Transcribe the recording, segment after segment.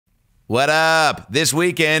What up? This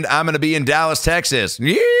weekend, I'm going to be in Dallas, Texas.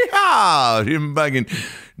 Yeehaw!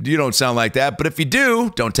 You don't sound like that, but if you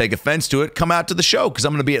do, don't take offense to it. Come out to the show because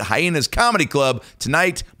I'm going to be at Hyenas Comedy Club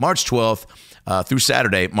tonight, March 12th, through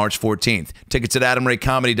Saturday, March 14th. Tickets at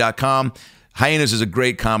AdamRayComedy.com. Hyenas is a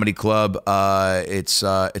great comedy club. It's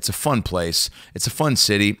a fun place. It's a fun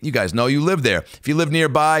city. You guys know you live there. If you live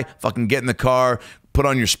nearby, fucking get in the car, put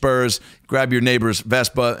on your Spurs, grab your neighbor's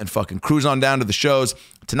Vespa, and fucking cruise on down to the shows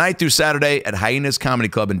tonight through Saturday at Hyenas Comedy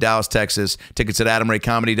Club in Dallas, Texas. Tickets at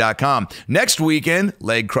AdamRayComedy.com. Next weekend,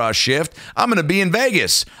 leg cross shift, I'm going to be in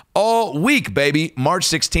Vegas all week, baby. March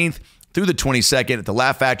 16th through the 22nd at the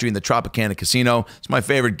Laugh Factory in the Tropicana Casino. It's my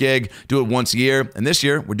favorite gig. Do it once a year. And this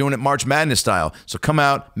year, we're doing it March Madness style. So come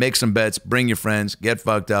out, make some bets, bring your friends, get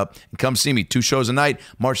fucked up, and come see me. 2 shows a night,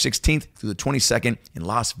 March 16th through the 22nd in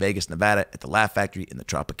Las Vegas, Nevada at the Laugh Factory in the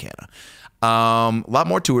Tropicana. A lot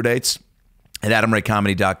more tour dates at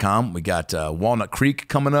AdamRayComedy.com. We got Walnut Creek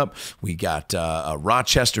coming up. We got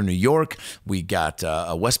Rochester, New York. We got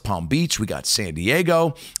West Palm Beach. We got San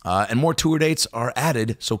Diego. And more tour dates are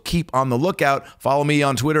added, so keep on the lookout. Follow me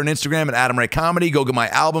on Twitter and Instagram at AdamRayComedy. Go get my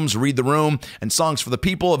albums, Read the Room, and Songs for the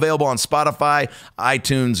People, available on Spotify,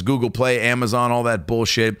 iTunes, Google Play, Amazon, all that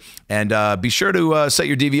bullshit. And be sure to set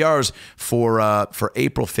your DVRs for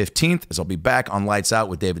April 15th, as I'll be back on Lights Out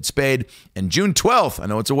with David Spade. And June 12th, I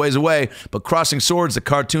know it's a ways away, but Crossing Swords, the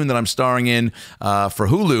cartoon that I'm starring in for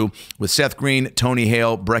Hulu with Seth Green, Tony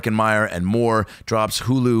Hale, Breckenmeyer, and more, drops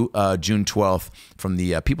Hulu June 12th from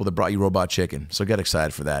the people that brought you Robot Chicken. So get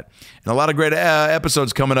excited for that. And a lot of great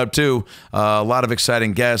episodes coming up, too. A lot of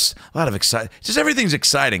exciting guests. A lot of exciting. Just everything's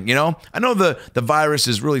exciting, you know? I know the virus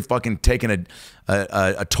is really fucking taking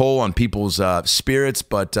a toll on people's spirits,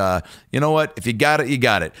 but you know what? If you got it, you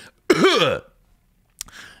got it.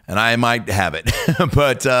 And I might have it,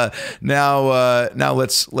 but now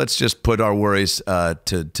let's just put our worries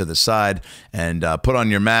to the side and put on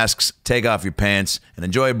your masks, take off your pants, and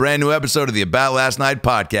enjoy a brand new episode of the About Last Night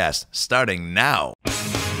podcast, starting now.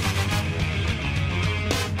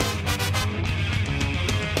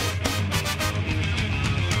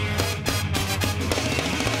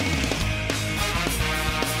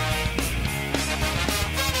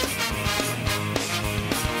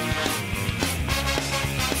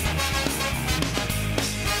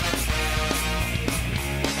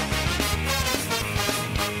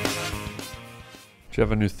 Do you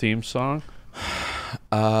have a new theme song?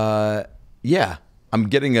 Yeah, I'm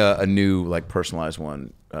getting a new like personalized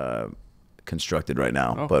one constructed right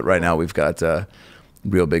now. Oh, but right now we've got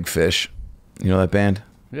Real Big Fish. You know that band?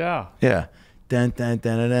 Yeah. Yeah.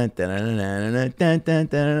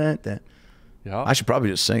 Yeah. I should probably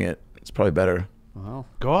just sing it. It's probably better. Well,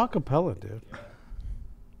 go a cappella, dude.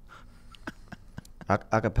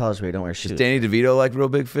 Acapella's where you don't wear shoes. Does Danny DeVito like Real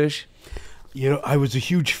Big Fish? You know, I was a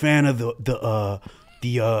huge fan of the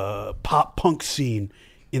pop punk scene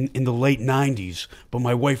in the late 90s, but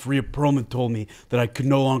my wife Rhea Perlman told me that I could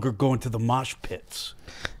no longer go into the mosh pits.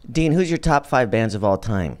 Dean, who's your top 5 bands of all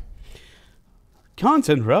time? Guns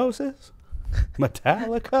N' Roses,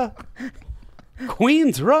 Metallica,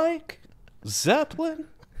 Queensryche, Zeppelin,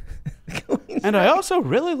 and I also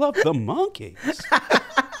really love the Monkees.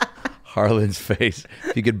 Harland's face.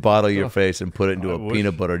 If you could bottle your face and put it into a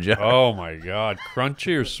peanut butter jar. oh my God,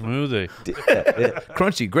 crunchy or smoothie?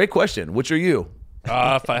 Crunchy. Great question. Which are you?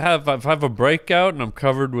 If I have a breakout and I'm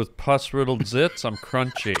covered with pus-riddled zits, I'm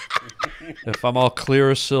crunchy. If I'm all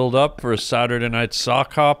clear or sealed up for a Saturday night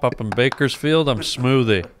sock hop up in Bakersfield, I'm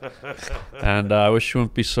smoothie. And I wish you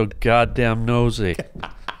wouldn't be so goddamn nosy.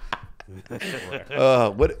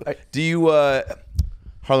 What do you?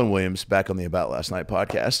 Harlan Williams back on the About Last Night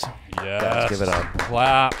podcast. Yes. Guys, give it up.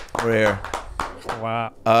 Clap. We're here.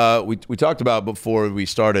 Clap. We talked about before we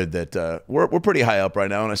started that we're pretty high up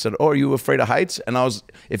right now, and I said, "Oh, are you afraid of heights?" And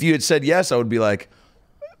if you had said yes, I would be like,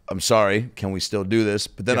 "I'm sorry, can we still do this?"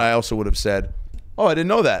 But then I also would have said, "Oh, I didn't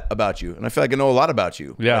know that about you," and I feel like I know a lot about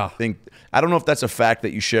you. Yeah. I don't know if that's a fact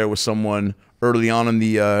that you share with someone early on in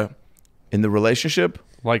the relationship.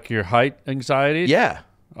 Like your height anxiety? Yeah.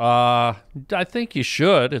 I think you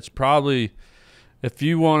should. It's probably, if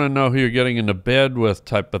you want to know who you're getting into bed with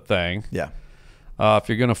type of thing. Yeah. If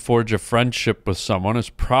you're going to forge a friendship with someone, it's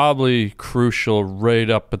probably crucial right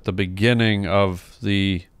up at the beginning of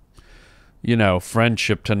the,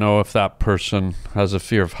 friendship to know if that person has a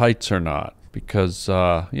fear of heights or not. Because,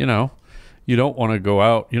 you don't want to go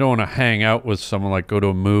out. You don't want to hang out with someone, like go to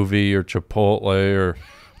a movie or Chipotle or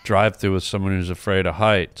drive through with someone who's afraid of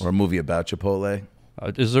heights. Or a movie about Chipotle.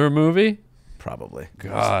 Is there a movie? Probably.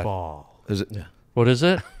 This fall. Is it? What is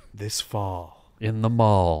it? This fall. In the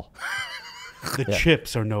mall. The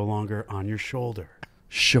chips are no longer on your shoulder.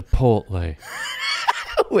 Chipotle.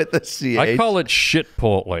 With a CH. I call it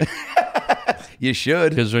shitpotle. You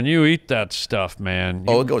should. Because when you eat that stuff, man.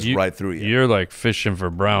 It goes right through you. You're like fishing for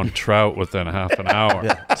brown trout within half an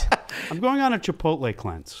hour. I'm going on a Chipotle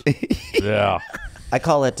cleanse. Yeah. I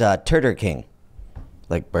call it Turder King,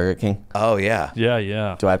 like Burger King. Oh, yeah. Yeah,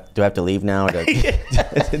 yeah. Do I have to leave now?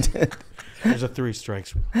 There's a 3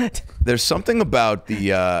 strikes. There's something about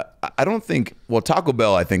the, I don't think, well, Taco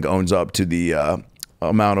Bell, I think, owns up to the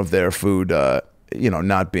amount of their food,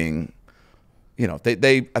 not being, I think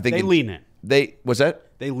They lean in. What's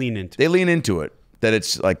that? They lean into They lean into it, that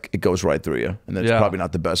it's like, it goes right through you, and that's probably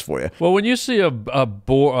not the best for you. Well, when you see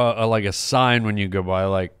like a sign when you go by,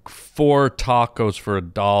 like 4 tacos for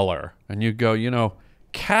 $1, and you go,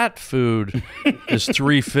 cat food is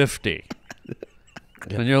 $3.50,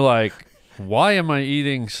 and you're like, why am I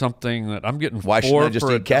eating something that I'm getting? Why shouldn't I just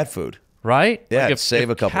eat cat food? Right? Yeah, like save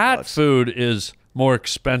a couple cat bucks. food is more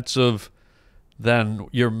expensive than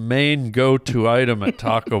your main go-to item at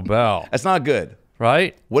Taco Bell, That's not good.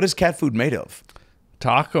 right? What is cat food made of?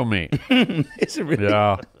 Taco meat. Is it really?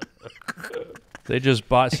 Yeah. They just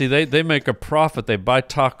buy. See, they make a profit. They buy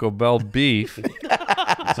Taco Bell beef.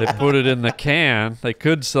 They put it in the can. They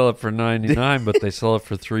could sell it for $99, but they sell it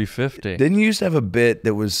for $3.50. Didn't you used to have a bit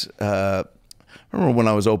that was, I remember when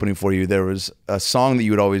I was opening for you, there was a song that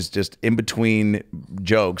you would always just, in between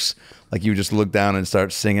jokes, like you would just look down and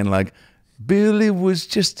start singing like, Billy was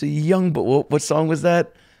just a young boy. What song was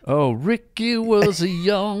that? Oh, Ricky was a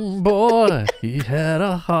young boy. He had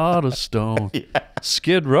a heart of stone.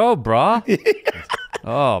 Skid Row, brah.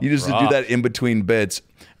 Oh, You just do that in between bits.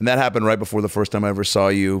 And that happened right before the first time I ever saw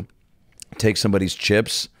you take somebody's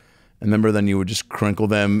chips. And remember, then you would just crinkle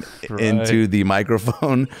them into the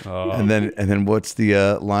microphone. And then what's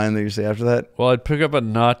the line that you say after that? Well, I'd pick up a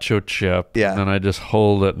nacho chip. Yeah. And then I'd just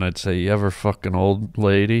hold it and I'd say, you ever fucking old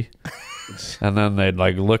lady? And then they'd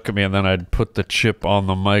like look at me, and then I'd put the chip on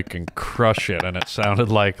the mic and crush it, and it sounded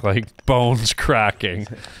like bones cracking,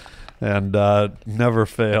 and never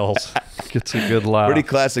fails. Gets a good laugh. Pretty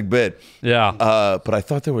classic bit. Yeah. But I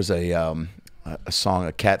thought there was a song,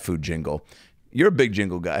 a cat food jingle. You're a big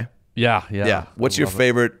jingle guy. Yeah. What's your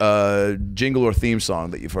favorite jingle or theme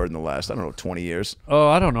song that you've heard in the last, 20 years? Oh,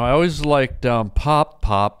 I don't know. I always liked Pop,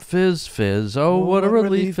 Pop, Fizz, Fizz. Oh, what a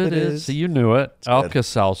relief it is. See, you knew it.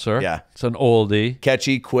 Alka-Seltzer. Yeah. It's an oldie.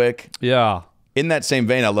 Catchy, quick. Yeah. In that same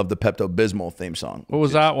vein, I love the Pepto-Bismol theme song. What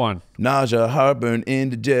was that one? Nausea, heartburn,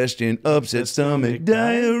 indigestion, upset stomach,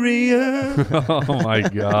 diarrhea. Oh, my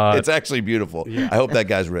God. It's actually beautiful. Yeah. I hope that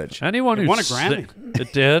guy's rich. Anyone who won a Grammy.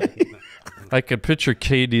 It did? I could picture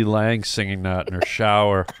K.D. Lang singing that in her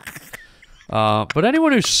shower. But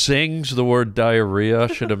anyone who sings the word diarrhea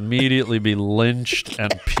should immediately be lynched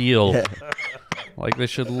and peeled. Like they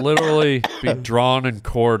should literally be drawn and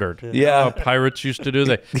quartered. Yeah. You know how pirates used to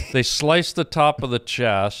do? They slice the top of the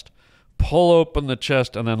chest, pull open the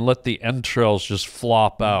chest, and then let the entrails just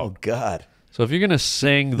flop out. Oh, God. So if you're going to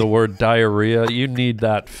sing the word diarrhea, you need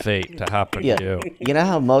that fate to happen to you. You know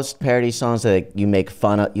how most parody songs that you make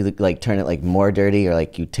fun of, you like turn it like more dirty, or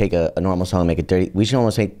like you take a normal song and make it dirty. We should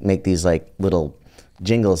almost make these like little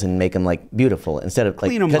jingles and make them like beautiful instead of like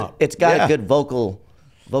Clean 'em up. It's got a good vocal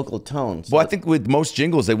tone. So Well, I think with most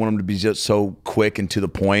jingles, they want them to be just so quick and to the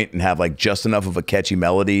point and have like just enough of a catchy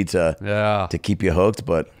melody to keep you hooked.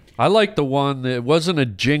 But I like the one that wasn't a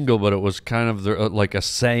jingle, but it was kind of like a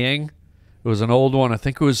saying. It was an old one. I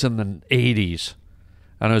think it was in the 80s.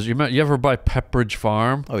 And it was, you ever buy Pepperidge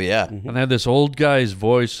Farm? oh yeah, And they had this old guy's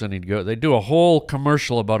voice, and they do a whole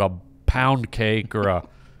commercial about a pound cake or a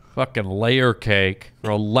fucking layer cake or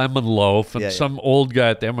a lemon loaf, and some old guy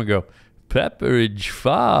at the end would go, Pepperidge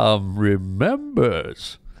Farm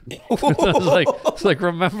remembers. it's like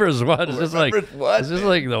remembers what? Is this like what? Is this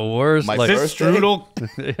like the worst? My like, Is this strudel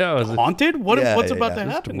yeah, it was haunted? What's Yeah, about yeah. to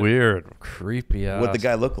happen? weird, creepy ass. What'd the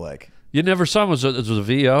guy look like? You never saw him. It was a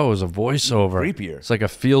VO. It was a voiceover. Creepier. It's like a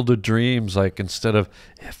Field of Dreams. Like instead of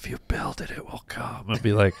if you build it, it will come. It'd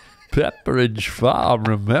be like Pepperidge Farm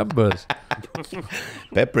remembers.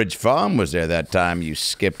 Pepperidge Farm was there that time you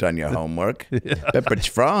skipped on your homework. Pepperidge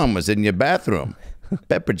Farm was in your bathroom.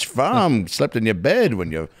 Pepperidge Farm slept in your bed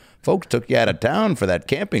when your folks took you out of town for that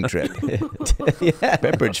camping trip.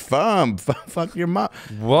 Pepperidge Farm, fuck your mom.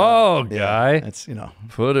 Whoa, guy. That's,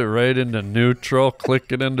 Put it right into neutral,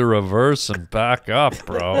 click it into reverse, and back up,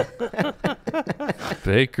 bro.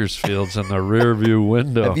 Bakersfield's in the rear view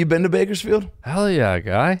window. Have you been to Bakersfield? Hell yeah,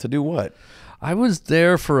 guy. To do what? I was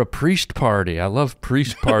there for a priest party. I love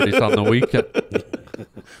priest parties on the weekend.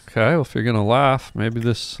 Okay, well, if you're going to laugh, maybe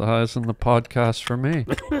this isn't the podcast for me.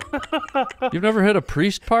 You've never hit a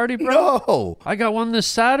priest party, bro? No. I got one this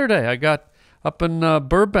Saturday. I got up in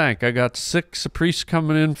Burbank. I got 6 priests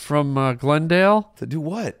coming in from Glendale. To do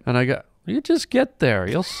what? And you just get there.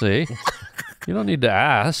 You'll see. You don't need to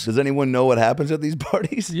ask. Does anyone know what happens at these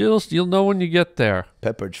parties? You'll know when you get there.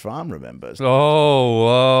 Pepperidge Farm remembers.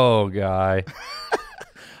 Oh, guy.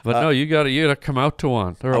 But no, you gotta come out to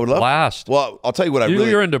one. They're a blast. Well, I'll tell you what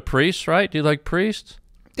You're into priests, right? Do you like priests?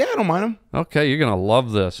 Yeah, I don't mind them. Okay, you're gonna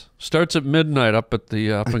love this. Starts at midnight up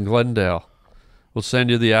in Glendale. We'll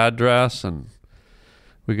send you the address, and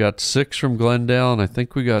we got 6 from Glendale, and I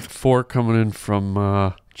think we got 4 coming in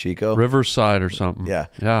from Chico, Riverside or something.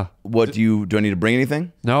 Yeah. What do I need to bring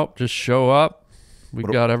anything? Nope, just show up. We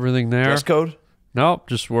got everything there. Dress code? Nope,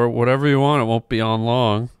 just wear whatever you want. It won't be on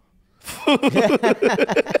long. Does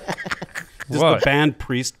the band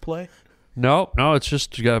Priest play? No, it's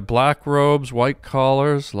just you got black robes, white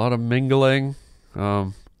collars, a lot of mingling.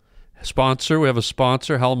 Sponsor, we have a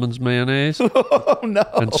sponsor, Hellman's Mayonnaise. Oh no!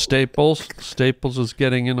 And Staples. Staples is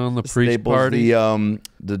getting in on the priest Staples, party.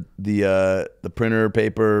 The printer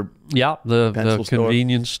paper. Yeah, the store.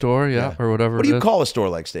 convenience store. Yeah, or whatever. What do you call a store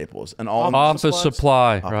like Staples? An office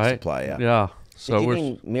supply, right? Office supply, yeah. Yeah. So Did you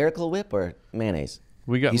bring Miracle Whip or mayonnaise?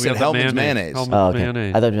 We got Hellman's mayonnaise. Hellman's Oh, okay.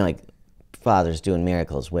 mayonnaise. I thought you were like Father's doing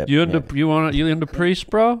Miracles Whip. You into priest,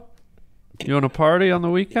 bro? You want to party on the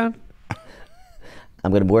weekend? I'm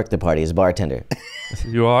going to work the party as a bartender.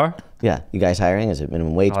 You are? Yeah. You guys hiring? Is it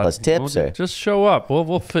minimum wage plus tips or just show up?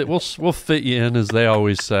 We'll fit you in, as they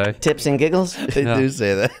always say. tips and giggles? They do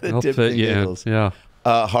say that. They'll Tips fit and you giggles. in. Yeah.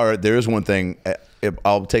 Hard. There is one thing.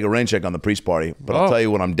 I'll take a rain check on the priest party, but I'll tell you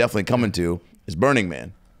what I'm definitely coming to is Burning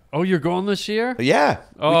Man. Oh, you're going this year? Yeah,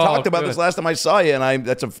 we talked about this last time I saw you, and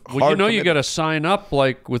that's a hard. Well, you commitment. got to sign up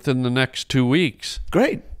like within the next 2 weeks.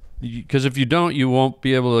 Great. Because if you don't, you won't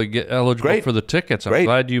be able to get eligible for the tickets. I'm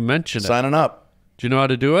glad you mentioned it. Signing up. Do you know how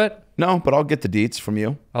to do it? No, but I'll get the deets from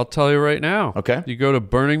you. I'll tell you right now. Okay. You go to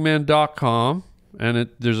burningman.com, and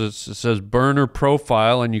it says burner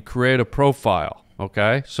profile, and you create a profile.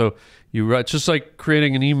 Okay, so you write just like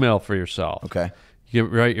creating an email for yourself. Okay. You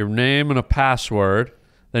write your name and a password.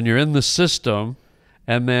 Then you're in the system,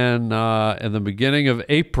 and then in the beginning of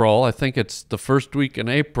April, I think it's the first week in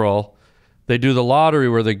April, they do the lottery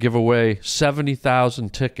where they give away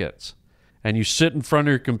 70,000 tickets. And you sit in front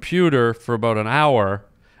of your computer for about an hour,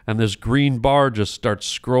 and this green bar just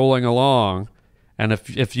starts scrolling along. And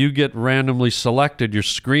if you get randomly selected, your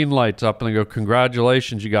screen lights up and they go,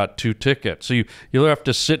 congratulations, you got 2 tickets. So you'll have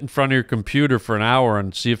to sit in front of your computer for an hour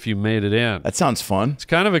and see if you made it in. That sounds fun. It's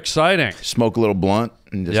kind of exciting. Smoke a little blunt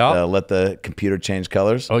and just let the computer change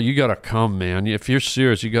colors. Oh, you got to come, man. If you're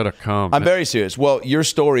serious, you got to come. I'm very serious. Well, your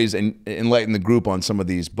stories enlighten the group on some of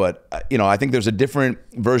these, but I think there's a different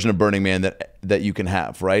version of Burning Man that you can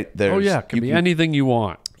have, right? It can be anything you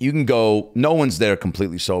want. You can go. No one's there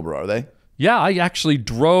completely sober, are they? Yeah, I actually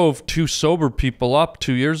drove 2 sober people up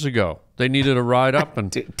 2 years ago. They needed a ride up,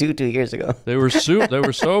 and 2 years ago. They were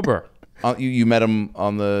sober. You met them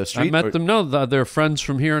on the street? I met them. No, they're friends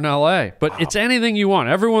from here in L.A. But it's anything you want.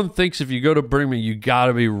 Everyone thinks if you go to Burning Man, you got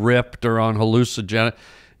to be ripped or on hallucinogenic.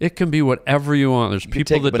 It can be whatever you want. There's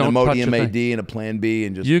people that don't touch a MAD thing. and a Plan B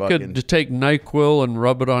and just You could just take NyQuil and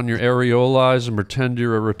rub it on your areolas and pretend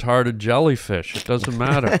you're a retarded jellyfish. It doesn't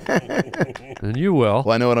matter. And you will.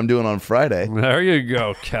 Well, I know what I'm doing on Friday. There you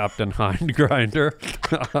go, Captain Hindgrinder.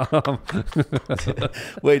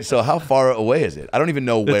 Wait, so how far away is it? I don't even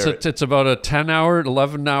know where. It's about a 10-hour,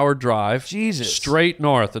 11-hour drive. Jesus. Straight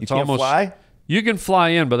north. It's you can't fly? You can fly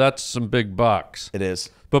in, but that's some big bucks. It is.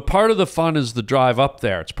 But part of the fun is the drive up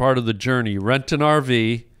there. It's part of the journey. You rent an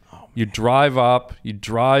RV, you drive up, you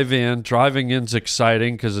drive in. Driving in's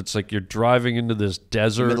exciting because it's like you're driving into this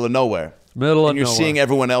desert. Middle of nowhere. And you're seeing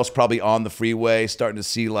everyone else probably on the freeway, starting to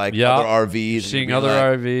see other RVs. Seeing other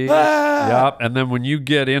RVs. Yep. And then when you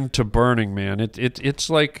get into Burning Man, it's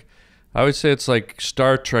like, I would say it's like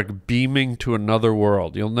Star Trek beaming to another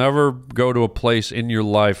world. You'll never go to a place in your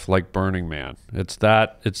life like Burning Man. It's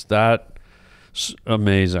that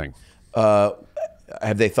amazing. Have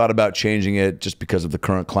they thought about changing it just because of the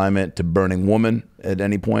current climate to Burning Woman at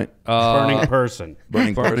any point? Burning Person.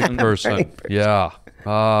 Burning Person. Yeah.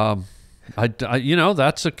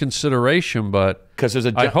 That's a consideration, but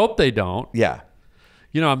I hope they don't. Yeah.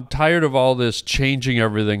 I'm tired of all this changing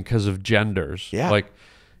everything because of genders. Yeah. Like,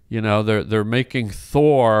 they're making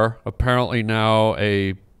Thor apparently now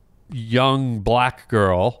a young black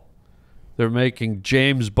girl. They're making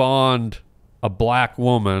James Bond a black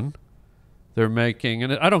woman. they're making,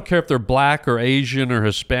 and I don't care if they're black or Asian or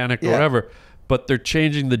Hispanic or whatever, but they're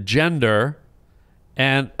changing the gender,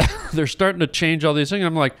 and they're starting to change all these things.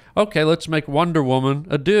 I'm like, okay, let's make Wonder Woman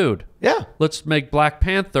a dude. Yeah. Let's make Black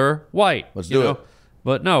Panther white. Let's do it.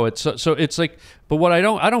 But no, it's so it's like, but what I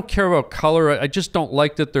don't care about color. I just don't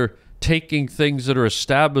like that they're taking things that are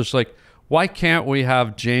established. Like, why can't we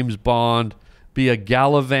have James Bond be a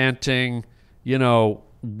gallivanting,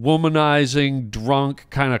 womanizing, drunk,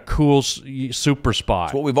 kind of cool super spy?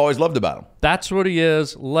 That's what we've always loved about him. That's what he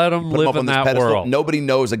is. Let him live in that world. Nobody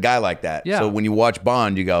knows a guy like that. Yeah. So when you watch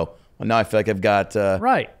Bond, you go, well, now I feel like I've got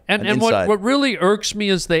right. And what really irks me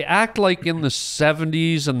is they act like in the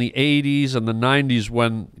 70s and the 80s and the 90s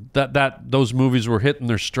when those movies were hitting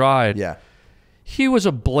their stride. Yeah. He was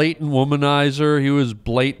a blatant womanizer. He was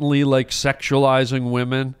blatantly like sexualizing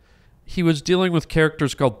women. He was dealing with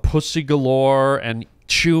characters called Pussy Galore and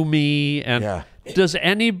Chew Me. And does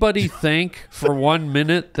anybody think for 1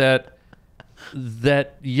 minute that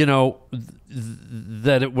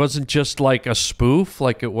it wasn't just like a spoof,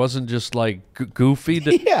 like it wasn't just like goofy?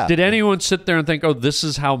 Did anyone sit there and think, oh, this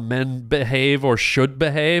is how men behave or should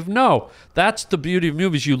behave? No, that's the beauty of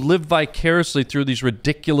movies. You live vicariously through these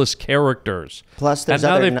ridiculous characters. Plus, and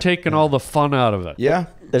now they've taken all the fun out of it. Yeah.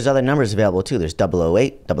 There's other numbers available too. There's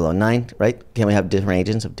 008, 009, right? Can we have different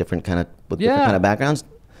agents of different kind of backgrounds?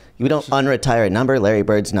 We don't unretire a number. Larry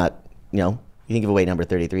Bird's not, he didn't give away number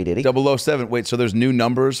 33, did he? 007. Wait, so there's new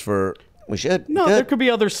numbers for... We should. No, there could be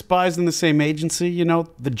other spies in the same agency,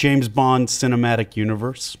 the James Bond cinematic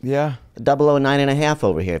universe. Yeah. 009 and a half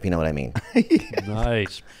over here, if you know what I mean.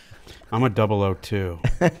 Nice. I'm a 002.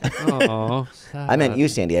 Oh, I meant you,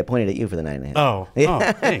 Sandy. I pointed at you for the 9.5. Oh,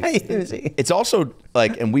 thanks. It's also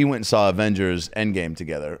like, and we went and saw Avengers Endgame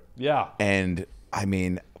together. Yeah. And I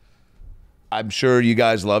mean, I'm sure you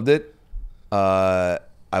guys loved it. I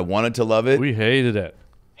wanted to love it. We hated it.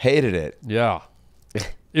 Hated it. Yeah.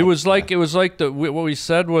 It was like what we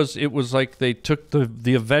said was it was like they took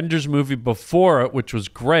the Avengers movie before it, which was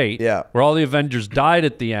great. Yeah. Where all the Avengers died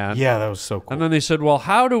at the end. Yeah, that was so cool. And then they said, well,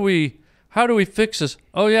 how do we fix this?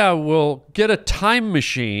 Oh yeah, we'll get a time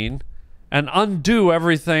machine and undo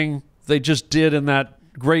everything they just did in that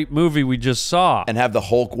great movie we just saw. And have the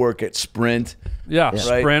Hulk work at Sprint. Yeah, right?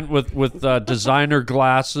 Sprint with designer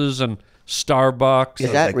glasses and Starbucks.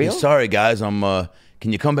 Is that like, real? Sorry, guys.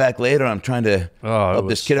 Can you come back later? I'm trying to help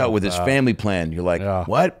this kid out with his family plan. You're like,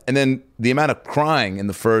 what? And then the amount of crying in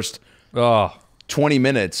the first 20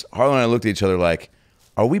 minutes, Harlan and I looked at each other like,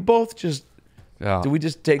 are we both just, do we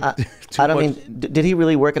just take too much? Did he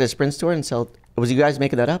really work at a Sprint store and sell? Was you guys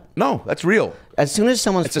making that up? No, that's real. As soon as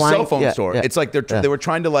someone's It's flying, a cell phone store. Yeah. It's like they were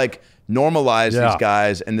trying to like normalize these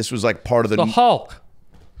guys, and this was like part of the Hulk.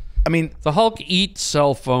 I mean, the Hulk eats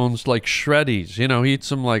cell phones like shreddies. He eats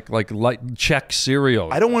them like Czech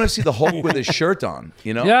cereal. I don't want to see the Hulk with his shirt on.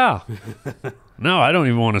 Yeah. No, I don't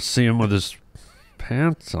even want to see him with his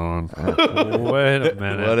pants on. Wait a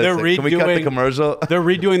minute. Can we cut the commercial? They're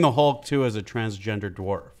redoing the Hulk too as a transgender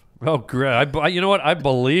dwarf. Oh, great! You know what? I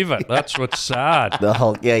believe it. That's what's sad. The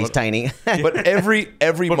Hulk, yeah, he's tiny. But every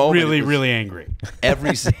moment, really, really angry.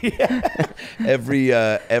 Every scene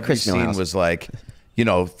was like,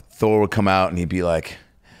 Thor would come out and he'd be like,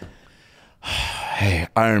 "Hey,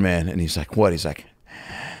 Iron Man," and he's like, "What?" He's like,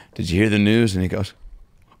 "Did you hear the news?" And he goes,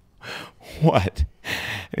 "What?"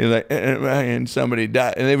 And he's like, "And somebody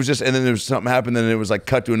died," and it was just, and then there was something happened, and it was like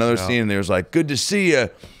cut to another scene, and they was like, "Good to see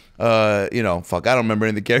you." Fuck, I don't remember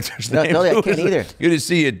any of the characters' names. No, I can't either. Good to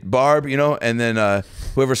see you, Barb, and then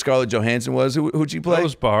whoever Scarlett Johansson was, who'd she play? That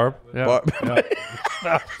was Barb. Yeah. Barb.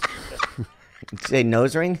 Yeah. Say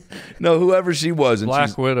nose ring? No, whoever she was. And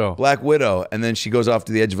Black Widow. Black Widow. And then she goes off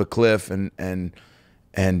to the edge of a cliff, and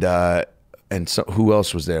so, who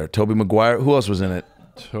else was there? Tobey Maguire? Who else was in it?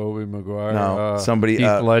 Tobey Maguire. No, somebody.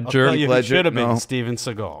 Heath Ledger. It should have been No. Steven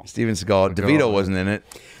Seagal. Steven Seagal. DeVito wasn't in it.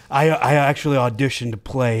 I actually auditioned to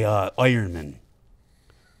play Iron Man.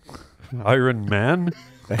 Iron Man?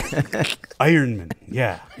 Iron Man,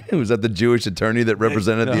 yeah. Was that the Jewish attorney that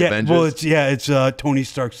represented the Avengers? Well, it's Tony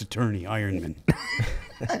Stark's attorney, Iron Man.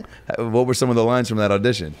 What were some of the lines from that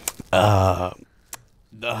audition? I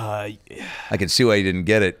can see why you didn't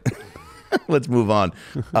get it. Let's move on.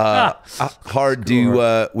 Hard.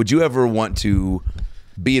 Would you ever want to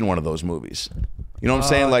be in one of those movies? You know what I'm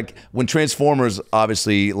saying? Like when Transformers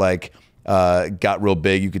obviously got real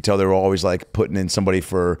big, you could tell they were always like putting in somebody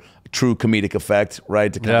for true comedic effect,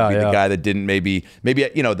 right? To kind of be the guy that didn't maybe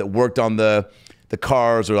that worked on the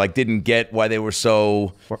cars or like didn't get why they were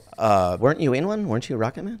so. Weren't you in one? Weren't you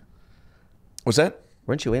Rocket Man? What's that?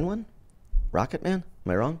 Weren't you in one? Rocket Man?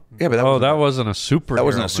 Am I wrong? Yeah, but that wasn't a superhero. That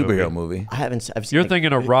wasn't a superhero movie. I haven't. I've seen You're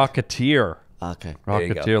thinking of Rocketeer. Okay.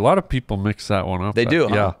 Rocketeer. A lot of people mix that one up. They do,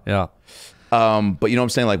 huh? Yeah. But you know what I'm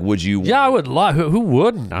saying? Like, would you? Yeah, I would love. Who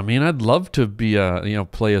wouldn't? I mean, I'd love to be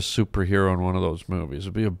play a superhero in one of those movies.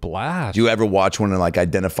 It'd be a blast. Do you ever watch one and like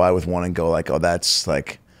identify with one and go like, oh, that's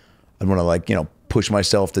like, I'd want to like, you know, push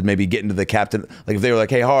myself to maybe get into the Captain. Like if they were like,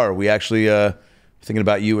 hey, Har, we actually thinking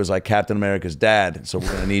about you as like Captain America's dad, so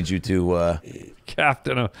we're gonna need you to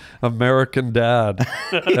Captain American Dad.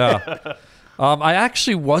 Yeah. I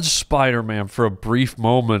actually was Spider-Man for a brief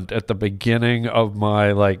moment at the beginning of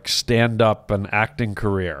my like stand-up and acting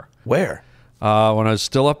career. Where? When I was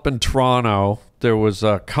still up in Toronto, there was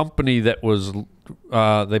a company that was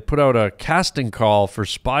they put out a casting call for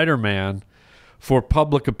Spider-Man for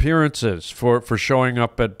public appearances, for showing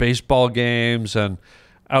up at baseball games and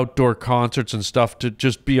outdoor concerts and stuff, to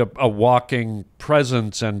just be a walking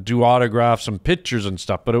presence and do autographs and pictures and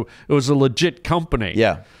stuff. But it was a legit company.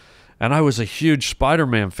 Yeah. And I was a huge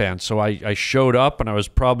Spider-Man fan, so I showed up, and I was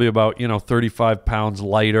probably about 35 pounds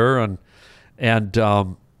lighter, and I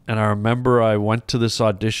remember I went to this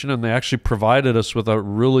audition, and they actually provided us with a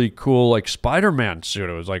really cool like Spider-Man suit.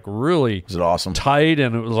 It was like really Was it awesome? tight,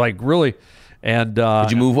 and it was like really. And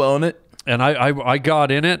Did you move well in it? And I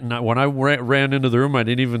got in it, and when I ran into the room, I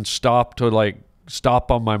didn't even stop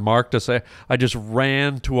on my mark to say. I just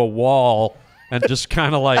ran to a wall and just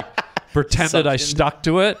kind of like pretended I stuck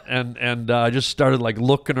to it, and I just started like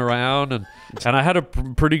looking around, and I had a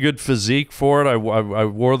pretty good physique for it. I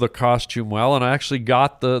wore the costume well, and I actually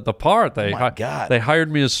got the part. They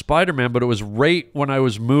hired me as Spider-Man, but it was right when I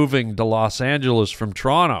was moving to Los Angeles from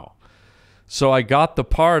Toronto. So I got the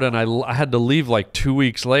part, and I had to leave like 2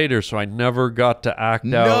 weeks later, so I never got to act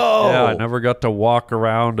out. Yeah, I never got to walk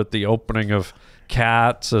around at the opening of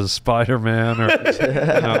Cats as Spider-Man, or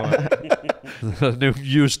the new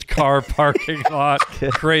used car parking lot,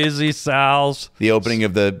 Crazy Sal's. The opening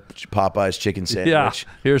of the Popeye's chicken sandwich. Yeah,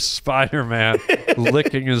 here's Spider-Man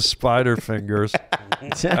licking his spider fingers.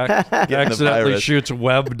 Accidentally shoots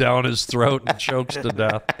web down his throat and chokes to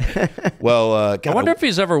death. Well, I wonder if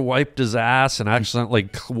he's ever wiped his ass and accidentally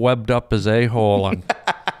webbed up his a-hole and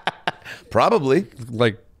probably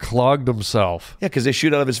like clogged himself. Yeah, because they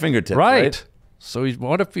shoot out of his fingertips, right? So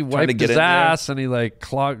what if he wiped his ass and he like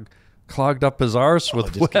clogged up his arse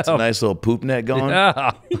with just gets a nice little poop net going?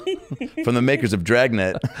 Yeah. From the makers of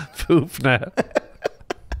Dragnet. Poop net.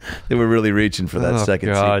 They were really reaching for that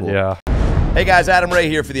second sequel. Yeah. Hey guys, Adam Ray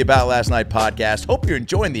here for the About Last Night podcast. Hope you're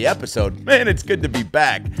enjoying the episode. Man, it's good to be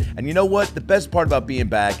back. And you know what? The best part about being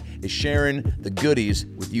back is sharing the goodies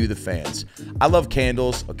with you, the fans. I love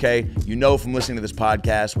candles, okay? You know from listening to this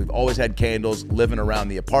podcast, we've always had candles living around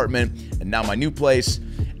the apartment and now my new place.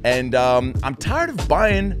 And I'm tired of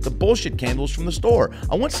buying the bullshit candles from the store.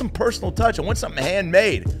 I want some personal touch. I want something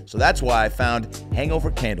handmade. So that's why I found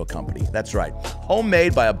Hangover Candle Company. That's right.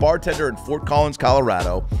 Homemade by a bartender in Fort Collins,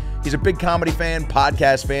 Colorado. He's a big comedy fan,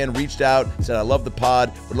 podcast fan, reached out, said, I love the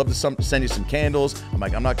pod, would love to send you some candles. I'm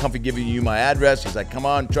like, I'm not comfy giving you my address. He's like, come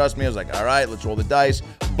on, trust me. I was like, all right, let's roll the dice.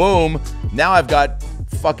 Boom. Now I've got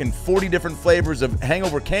fucking 40 different flavors of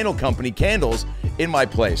Hangover Candle Company candles in my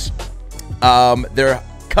place. They're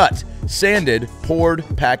cut, sanded, poured,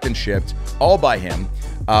 packed, and shipped, all by him.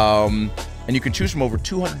 And you can choose from over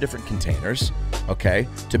 200 different containers, okay,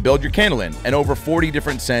 to build your candle in, and over 40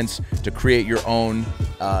 different scents to create your own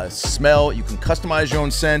smell. You can customize your own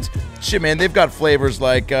scent. Shit, man, they've got flavors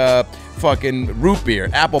like fucking root beer,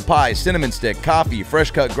 apple pie, cinnamon stick, coffee,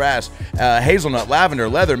 fresh cut grass, hazelnut, lavender,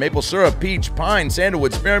 leather, maple syrup, peach, pine,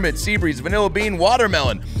 sandalwood, spearmint, sea breeze, vanilla bean,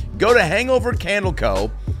 watermelon. Go to Hangover Candle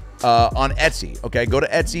Co. On Etsy, okay? Go to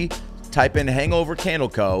Etsy, type in Hangover Candle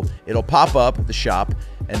Co. It'll pop up the shop,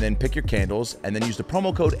 and then pick your candles, and then use the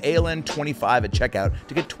promo code ALN25 at checkout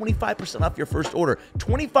to get 25% off your first order.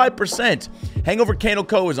 25%! Hangover Candle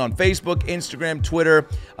Co. is on Facebook, Instagram, Twitter.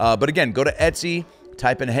 But again, go to Etsy,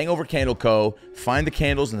 type in Hangover Candle Co., find the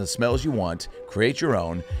candles and the smells you want, create your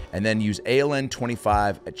own, and then use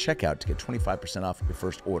ALN25 at checkout to get 25% off your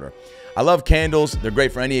first order. I love candles. They're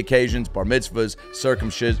great for any occasions, bar mitzvahs,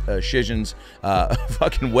 circumcisions,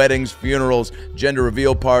 fucking weddings, funerals, gender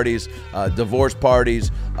reveal parties, divorce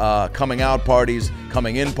parties, coming out parties,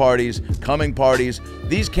 coming in parties, coming parties.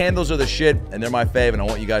 These candles are the shit, and they're my fave, and I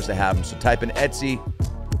want you guys to have them. So type in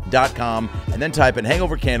Etsy.com and then type in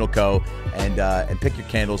Hangover Candle Co. and pick your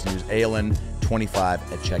candles and use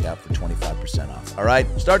ALN25 at checkout for 25% off. All right?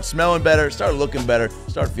 Start smelling better, start looking better,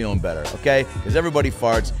 start feeling better, okay? Because everybody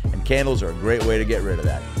farts, and candles are a great way to get rid of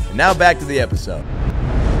that. And now back to the episode.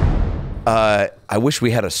 I wish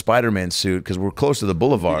we had a Spider-Man suit because we're close to the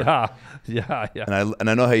boulevard. Yeah. Yeah, yeah. And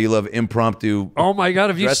I know how you love impromptu. Oh my God,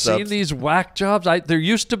 have you seen dress-ups. these whack jobs? There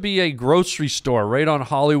used to be a grocery store right on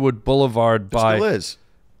Hollywood Boulevard by. Still is.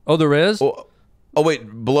 Oh, there is? Oh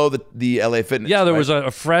wait, below the LA Fitness. Yeah, there right? was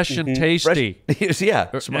a Fresh and Tasty. Yeah.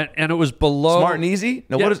 And it was below. Smart and Easy?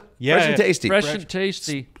 No, Yeah. what is Fresh and Tasty? Fresh and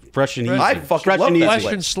Tasty. Fresh and easy. I fucking Fresh love and that easy. Fresh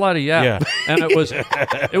place. and slutty, yeah. Yeah. And it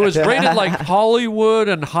was rated like Hollywood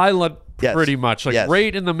and Highland Yes. pretty much. Like Yes.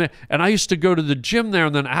 right in the and I used to go to the gym there,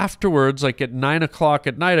 and then afterwards, like at 9 o'clock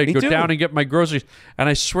at night, I'd Me go too. down and get my groceries. And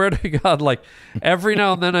I swear to God, like every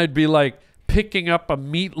now and then I'd be like picking up a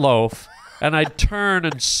meatloaf, and I'd turn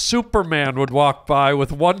and Superman would walk by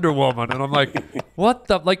with Wonder Woman, and I'm like, what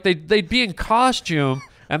the, like they'd be in costume.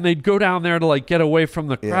 And they'd go down there to like get away from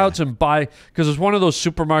the crowds and buy, because it was one of those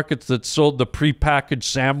supermarkets that sold the prepackaged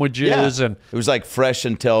sandwiches and it was like fresh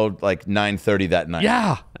until like 9:30 that night.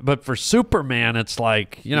 yeah. But for Superman, it's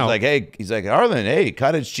like, you know, He's like, Harland, hey,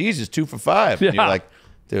 cottage cheese is 2 for $5. And Yeah. you're like,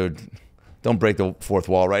 dude, don't break the fourth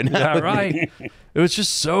wall right now. yeah, right. It was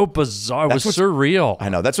just so bizarre. It was what's- surreal. I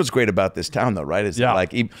know. That's what's great about this town, though, right? Is Yeah.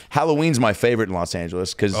 like Halloween's my favorite in Los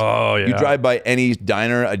Angeles because Oh, you yeah. drive by any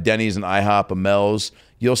diner, a Denny's, an IHOP, a Mel's,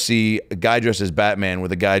 you'll see a guy dressed as Batman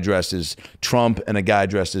with a guy dressed as Trump and a guy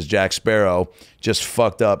dressed as Jack Sparrow just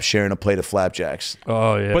fucked up sharing a plate of flapjacks.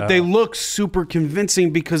 Oh yeah. But they look super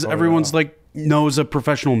convincing because everyone's like knows a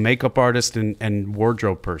professional makeup artist and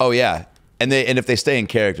wardrobe person. Oh, yeah. And if they stay in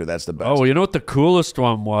character, that's the best. Oh, you know what the coolest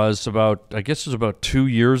one was? I guess it was about 2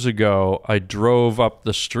 years ago. I drove up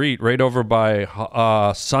the street right over by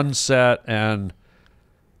Sunset and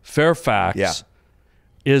Fairfax. Yeah.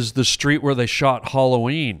 Is the street where they shot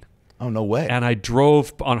Halloween. Oh, no way. And I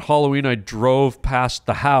drove on Halloween. I drove past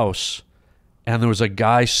the house, and there was a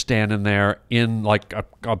guy standing there in like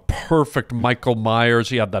a perfect Michael Myers.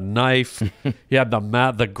 He had the knife, he had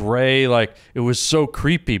the gray. Like it was so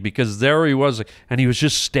creepy because there he was, and he was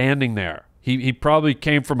just standing there. He probably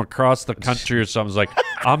came from across the country or something. It was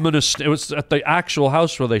like it was at the actual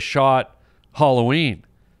house where they shot Halloween.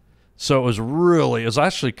 So it was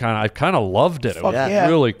actually I kind of loved it. It was yeah.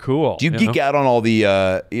 really cool. Do you geek out on all the,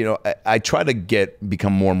 I try to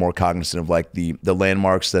become more and more cognizant of like the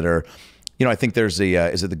landmarks that are, I think there's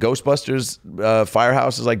is it the Ghostbusters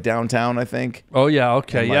firehouse is like downtown, I think. Oh, yeah.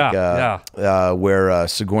 Okay. And where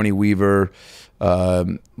Sigourney Weaver,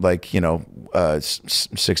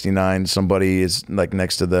 69, somebody is like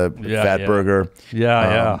next to the Fat Burger.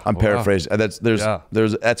 Yeah. I'm paraphrasing. That's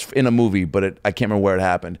in a movie, but I can't remember where it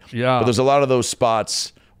happened. Yeah. But there's a lot of those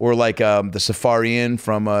spots, or like the Safari Inn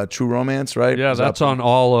from True Romance, right? Yeah, that's on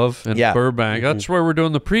Olive in Burbank. That's where we're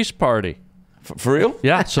doing the priest party. For real?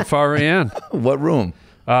 Yeah, Safari Inn. What room?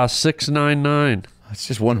 699. It's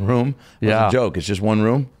just one room. Yeah. It's a joke. It's just one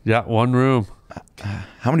room. Yeah, one room.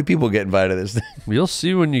 How many people get invited to this thing? You'll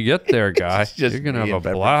see when you get there, guy. Just You're going to me have a and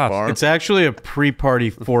Pepper blast. Farm. It's actually a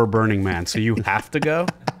pre-party for Burning Man, so you have to go.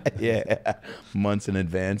 Yeah, months in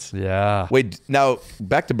advance. Yeah. Wait, now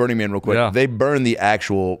back to Burning Man real quick. Yeah. They burn the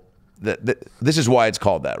actual. This is why it's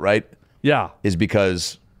called that, right? Yeah. Is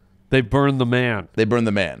because They burn the man. they burn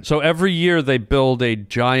the man. So every year they build a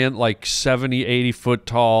giant, like 70, 80 foot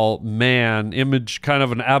tall man image, kind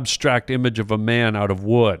of an abstract image of a man out of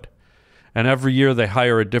wood. And every year they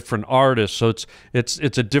hire a different artist. So it's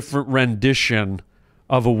a different rendition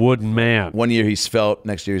of a wooden man. One year he's svelte.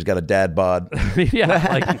 Next year he's got a dad bod.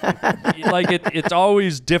 Yeah, it's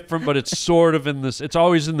always different, but it's sort of in this. It's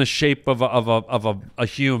always in the shape of a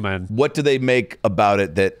human. What do they make about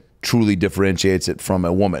it that truly differentiates it from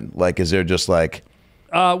a woman? Like, is there just like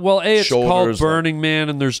Well, it's called shoulders, Burning Man,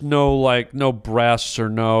 and there's no breasts or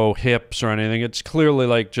no hips or anything. It's clearly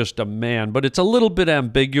like just a man, but it's a little bit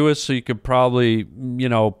ambiguous. So you could probably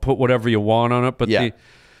put whatever you want on it. But Yeah.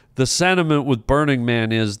 the sentiment with Burning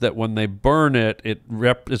Man is that when they burn it,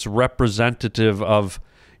 it's representative of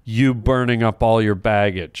you burning up all your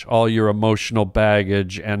baggage, all your emotional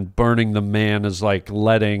baggage, and burning the man is like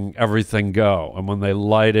letting everything go. And when they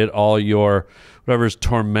light it, all your whatever's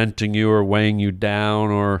tormenting you or weighing you down,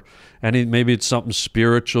 or maybe it's something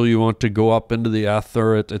spiritual you want to go up into the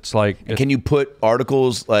ether. It's like. Can you put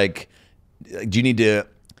articles like? Do you need to?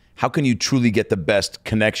 How can you truly get the best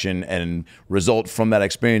connection and result from that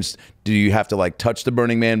experience? Do you have to like touch the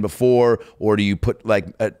Burning Man before, or do you put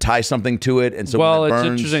tie something to it? And so when it it's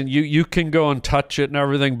burns, interesting. You can go and touch it and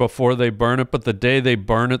everything before they burn it, but the day they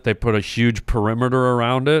burn it, they put a huge perimeter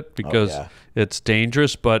around it because it's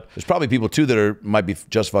dangerous. But there's probably people too that might be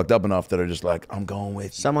just fucked up enough that are just like, I'm going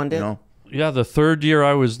with Someone did. Yeah, the third year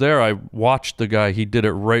I was there, I watched the guy. He did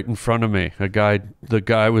it right in front of me. The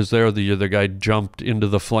guy was there the year the guy jumped into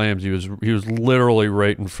the flames. He was literally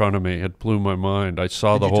right in front of me. It blew my mind. I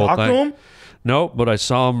saw the whole thing. Did you talk to him? No, but I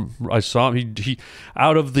saw him. He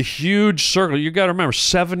out of the huge circle. You got to remember,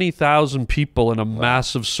 70,000 people in a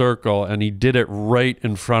massive circle, and he did it right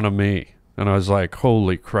in front of me. And I was like,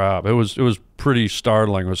 "Holy crap!" It was pretty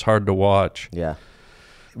startling. It was hard to watch. Yeah.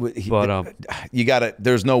 But you gotta.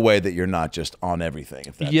 There's no way that you're not just on everything.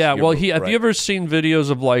 If that's yeah, your well, move, have right? you ever seen videos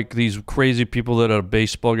of like these crazy people that at a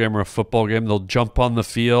baseball game or a football game, they'll jump on the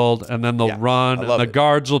field and then they'll run, and the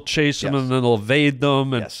guards will chase them, and then they'll evade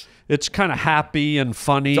them, and it's kind of happy and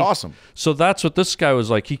funny. It's awesome. So that's what this guy was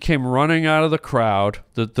like. He came running out of the crowd.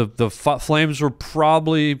 The flames were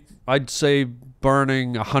probably, I'd say,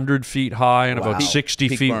 burning 100 feet high and about 60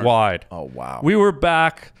 feet burn. wide. Oh wow. We were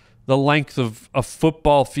back the length of a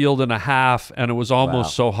football field and a half, and it was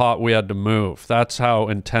almost so hot we had to move. That's how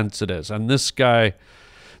intense it is. And this guy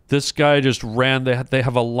just ran. They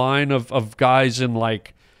have a line of guys in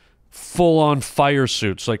like full-on fire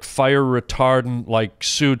suits, like fire retardant like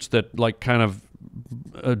suits that like kind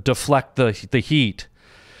of deflect the heat.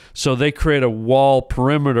 So they create a wall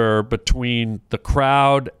perimeter between the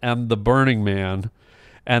crowd and the Burning Man.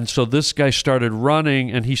 And so this guy started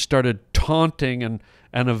running, and he started taunting and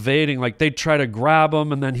evading. Like they'd try to grab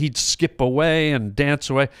him, and then he'd skip away and dance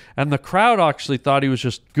away. And the crowd actually thought he was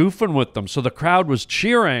just goofing with them. So the crowd was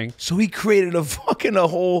cheering. So he created a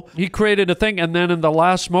whole. He created a thing, and then in the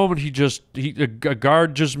last moment, a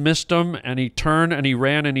guard just missed him, and he turned and he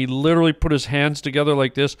ran, and he literally put his hands together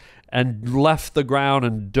like this and left the ground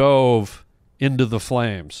and dove into the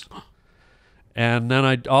flames. And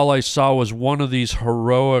then all I saw was one of these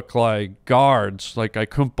heroic like guards. Like I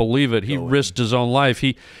couldn't believe it. He risked his own life.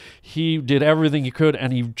 He did everything he could,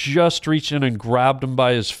 and he just reached in and grabbed him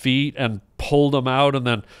by his feet and pulled him out. And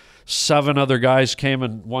then 7 other guys came,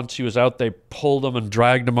 and once he was out, they pulled him and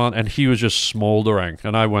dragged him on, and he was just smoldering.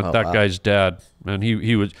 And I went, that guy's dead. And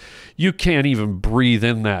he was. You can't even breathe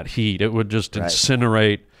in that heat. It would just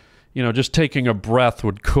incinerate. You know, just taking a breath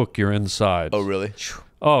would cook your insides. Oh really?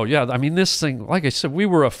 Oh, yeah. I mean, this thing, like I said, we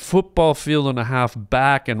were a football field and a half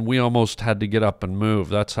back, and we almost had to get up and move.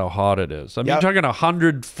 That's how hot it is. I mean, you're talking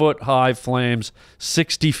 100-foot-high flames,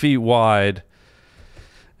 60 feet wide,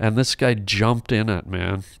 and this guy jumped in it,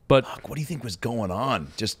 man. But Fuck, what do you think was going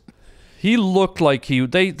on? Just he looked like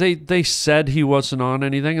they said he wasn't on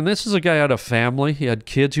anything, and this is a guy who had a family. He had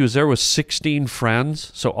kids. He was there with 16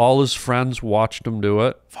 friends, so all his friends watched him do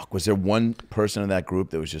it. fuck. Was there one person in that group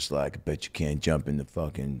that was just like, I bet you can't jump in the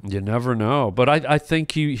fucking? You never know. But I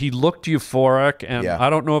think he looked euphoric, and I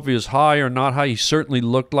don't know if he was high or not high. He certainly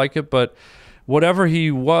looked like it, but whatever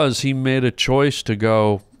he was, he made a choice to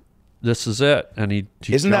go, this is it. And he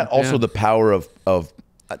Isn't that also in. the power of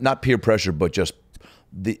not peer pressure, but just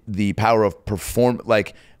the power of perform?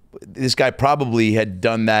 Like this guy probably had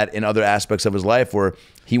done that in other aspects of his life where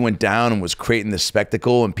he went down and was creating this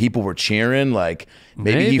spectacle and people were cheering. Like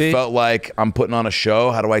maybe he felt like, I'm putting on a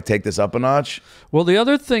show. How do I take this up a notch? Well, the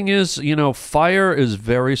other thing is, you know, fire is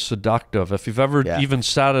very seductive. If you've ever even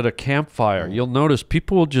sat at a campfire, you'll notice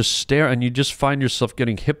people will just stare, and you just find yourself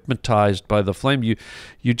getting hypnotized by the flame.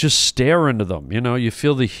 You just stare into them. You know, you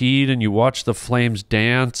feel the heat and you watch the flames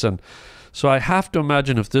dance. And so I have to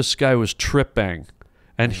imagine if this guy was tripping,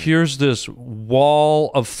 and here's this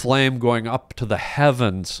wall of flame going up to the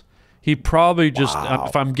heavens, he probably just,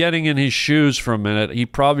 if I'm getting in his shoes for a minute, he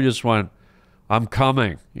probably just went, I'm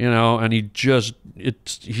coming, you know, and he just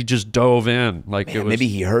dove in. Like it was, maybe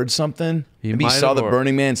he heard something. Maybe he might saw have, the or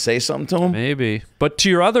Burning Man say something to him. Maybe. But to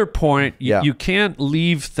your other point, you can't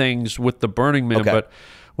leave things with the Burning Man. Okay. But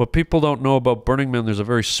what people don't know about Burning Man, there's a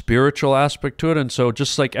very spiritual aspect to it. And so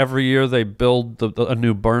just like every year they build a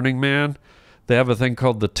new Burning Man, they have a thing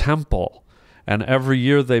called the temple. And every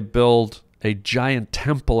year they build a giant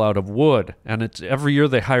temple out of wood. And it's every year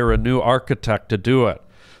they hire a new architect to do it.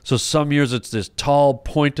 So some years it's this tall,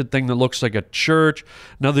 pointed thing that looks like a church.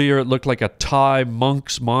 Another year it looked like a Thai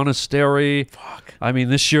monk's monastery. Fuck. I mean,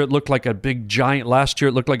 this year it looked like a big giant. Last year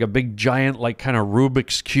it looked like a big giant, like kind of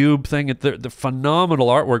Rubik's Cube thing. The phenomenal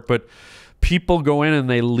artwork, but people go in and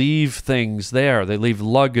they leave things there. They leave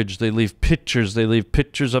luggage. They leave pictures. They leave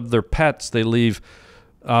pictures of their pets. They leave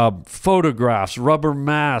photographs, rubber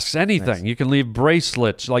masks, anything. Nice. You can leave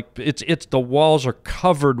bracelets. Like it's the walls are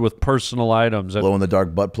covered with personal items. Glow in the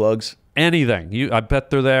dark butt plugs. Anything. I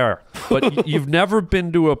bet they're there. But you've never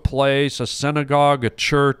been to a place, a synagogue, a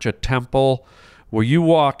church, a temple, where you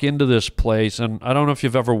walk into this place, and I don't know if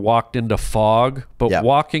you've ever walked into fog, but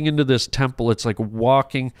walking into this temple, it's like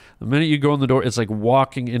walking, the minute you go in the door, it's like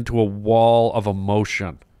walking into a wall of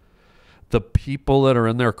emotion. The people that are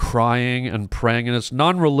in there crying and praying, and it's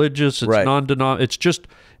non-religious, it's non-denominational,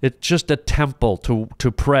 it's just a temple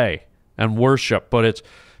to pray and worship, but it's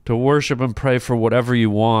to worship and pray for whatever you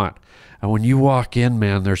want. And when you walk in,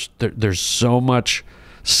 man, there's so much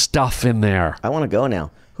stuff in there. I want to go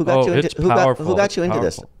now. Who got you into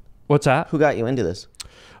this? What's that? Who got you into this?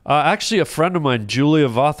 Actually, a friend of mine, Julia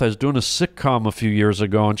Vatha, was doing a sitcom a few years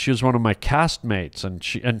ago, and she was one of my castmates.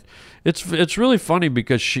 And it's really funny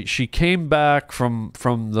because she came back from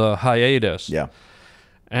the hiatus. Yeah.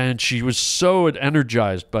 And she was so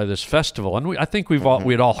energized by this festival, and I think we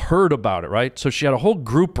had all heard about it, right? So she had a whole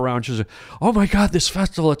group around. She was like, "Oh my God, this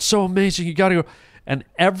festival! It's so amazing! You got to go!" And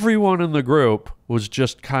everyone in the group was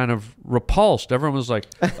just kind of repulsed. Everyone was like,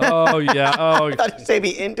 "Oh yeah, oh." I thought you'd say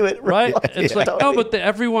be into it, right? It's like no, but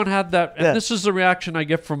everyone had that, and this is the reaction I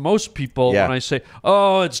get from most people when I say,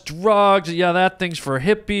 "Oh, it's drugs. Yeah, that thing's for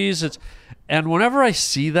hippies." And whenever I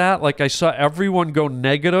see that, like I saw everyone go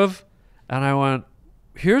negative, and I went,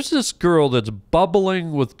 here's this girl that's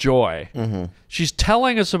bubbling with joy. She's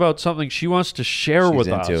telling us about something she wants to share with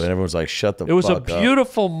us. And everyone's like, shut the fuck up. It was a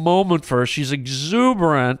beautiful moment for her. She's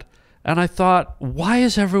exuberant. And I thought, why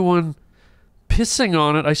is everyone pissing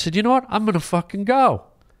on it? I said, you know what? I'm going to fucking go.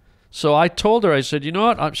 So I told her, I said, you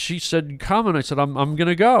know what? She said, come. And I said, I'm going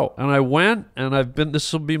to go. And I went, and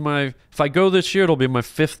this will be if I go this year, it'll be my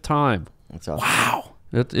 5th time. That's awesome. Wow.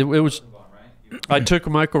 It was... I took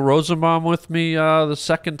Michael Rosenbaum with me the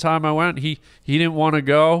second time I went. He didn't want to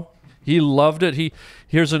go. He loved it.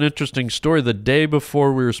 Here's an interesting story. The day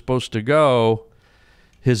before we were supposed to go,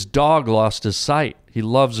 his dog lost his sight. He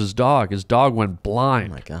loves his dog. His dog went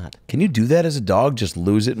blind. Oh my God! Can you do that as a dog? Just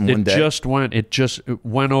lose it in one day? It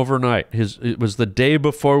went overnight. It was the day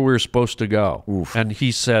before we were supposed to go. Oof. And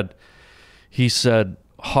he said,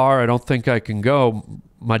 Har, I don't think I can go.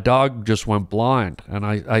 My dog just went blind. And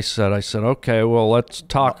I said, okay, well, let's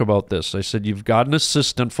talk about this. I said, you've got an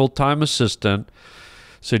assistant, full-time assistant.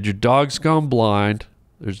 I said, your dog's gone blind.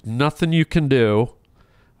 There's nothing you can do.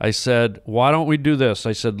 I said, why don't we do this?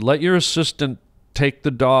 I said, let your assistant take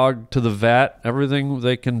the dog to the vet, everything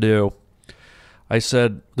they can do. I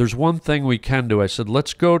said, there's one thing we can do. I said,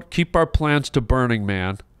 let's go keep our plans to Burning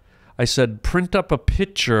Man. I said, print up a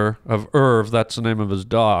picture of Irv, that's the name of his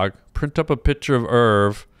dog, print up a picture of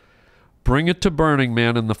Irv, bring it to Burning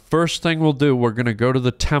Man, and the first thing we'll do, we're going to go to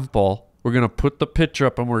the temple, we're going to put the picture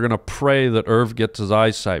up, and we're going to pray that Irv gets his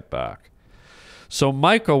eyesight back. So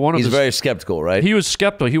Michael, he's very skeptical, right? He was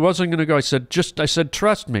skeptical. He wasn't going to go. I said,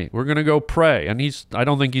 trust me, we're going to go pray. And I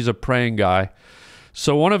don't think he's a praying guy.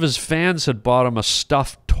 So one of his fans had bought him a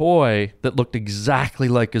stuffed toy that looked exactly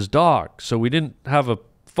like his dog. So we didn't have a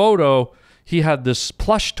photo. He had this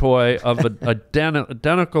plush toy of an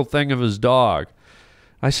identical thing of his dog.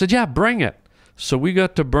 I said, yeah, bring it. So we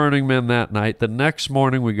got to Burning Man that night. The next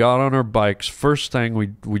morning we got on our bikes. First thing,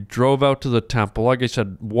 we drove out to the temple. Like I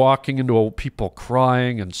said, walking into people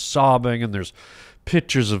crying and sobbing, and there's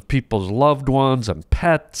pictures of people's loved ones and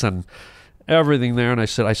pets and everything there. And I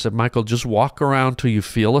said, Michael, just walk around till you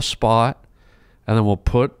feel a spot, and then we'll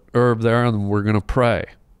put Herb there, and we're going to pray.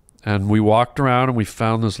 And we walked around, and we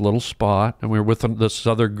found this little spot, and we were with this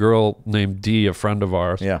other girl named Dee, a friend of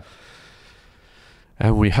ours. Yeah.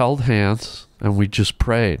 And we held hands, and we just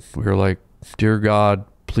prayed. We were like, dear God,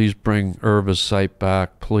 please bring Irva's sight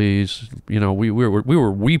back, please. You know, we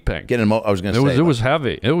were weeping. I was going to say. It was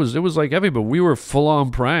heavy. It was like heavy, but we were full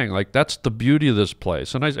on praying. Like, that's the beauty of this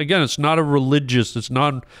place. And again, it's not it's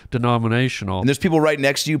non-denominational. And there's people right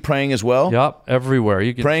next to you praying as well? Yep, everywhere.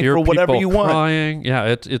 You can praying hear for whatever people you want. Crying. Yeah,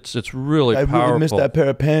 it's really powerful. I really missed that pair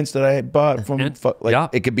of pants that I bought from. It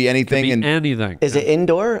could be anything. It could be anything. Is it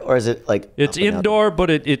indoor or is it like? It's indoor, but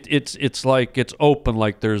it's like it's open.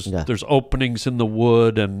 Like there's openings in the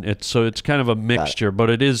wood. And it's kind of a mixture,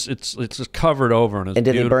 but it's covered over, and it's did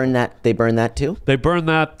beautiful. they burn that? They burn that too? They burn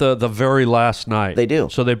that the very last night. They do.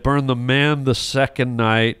 So they burn the man the second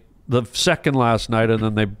night, the second last night, and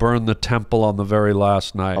then they burn the temple on the very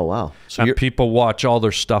last night. Oh wow! So and people watch all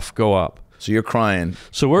their stuff go up. So you're crying.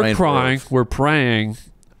 So we're crying. We're praying,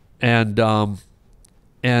 and you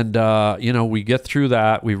know, we get through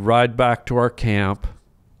that. We ride back to our camp,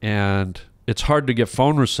 and it's hard to get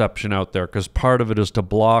phone reception out there because part of it is to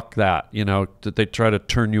block that, you know, that they try to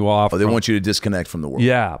turn you off. Oh, they want you to disconnect from the world.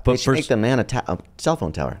 Yeah. But they should make the man a cell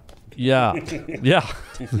phone tower. Yeah. Yeah.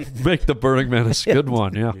 Make the Burning Man a good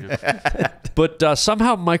one. Yeah. But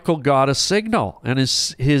somehow Michael got a signal, and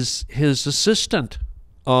his assistant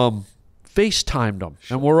FaceTimed him,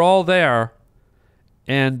 and we're all there.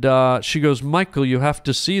 And she goes, Michael, you have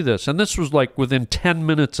to see this. And this was like within 10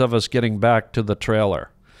 minutes of us getting back to the trailer.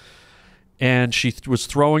 And she was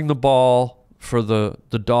throwing the ball for the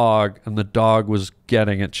dog, and the dog was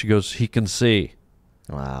getting it. She goes, he can see.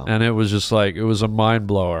 Wow. And it was just like, it was a mind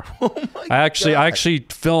blower. Oh my I actually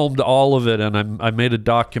filmed all of it, and I made a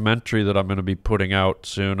documentary that I'm going to be putting out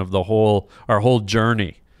soon of our whole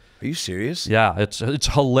journey. Are you serious? Yeah, it's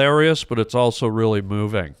hilarious, but it's also really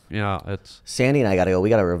moving. Yeah, it's. Sandy and I got to go. We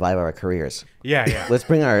got to revive our careers. Yeah. Let's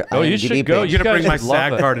bring our Oh, you should go. You're gonna bring my guys would love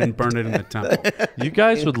SAG it. card and burn it in the temple. You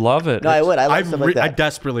guys would love it. No, I would. I like stuff like I that.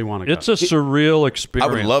 desperately want to go. It's a surreal I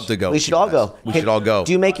experience. would love to go. We should all go. We should all go.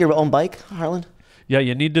 Do you make your own bike, Harland? Yeah,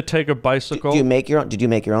 you need to take a bicycle. Do you make your own? Did you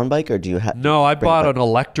make your own bike, or do you have? No, I bought an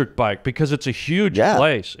electric bike because it's a huge Yeah,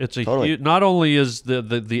 place. It's a totally. huge, not only is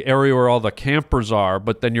the area where all the campers are,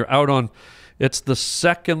 but then you're out on. It's the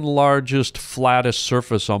second largest, flattest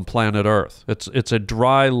surface on planet Earth. It's a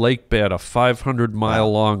dry lake bed, a 500-mile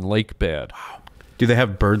long lake bed. Do they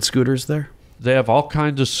have bird scooters there? They have all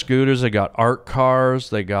kinds of scooters. They got art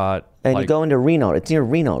cars. They got. And like, you go into Reno. It's near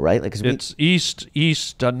Reno, right? Like, 'cause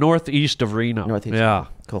It's northeast of Reno. Northeast. Yeah.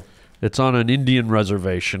 Cool. It's on an Indian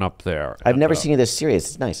reservation up there. I've never And, seen you this serious.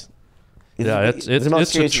 It's nice. Yeah, it's the most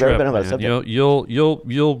a serious you've ever trip, been about a man.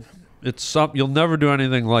 subject. You'll never do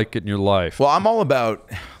anything like it in your life. Well, I'm all about,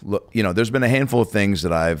 look, there's been a handful of things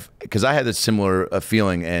that because I had a similar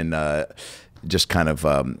feeling and just kind of,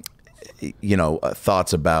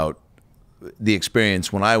 thoughts about the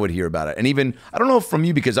experience when I would hear about it. And even, I don't know from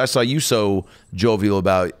you, because I saw you so jovial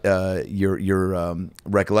about your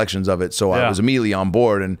recollections of it. So I was immediately on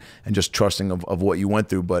board and just trusting of what you went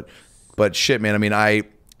through. But shit, man, I mean, I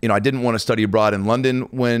didn't want to study abroad in London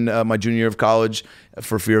when my junior year of college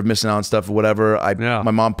for fear of missing out on stuff or whatever. My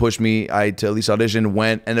mom pushed me. I to at least audition,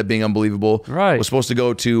 went, ended up being unbelievable. Right. Was supposed to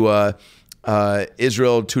go to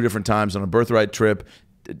Israel 2 different times on a birthright trip.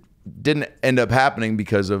 Didn't end up happening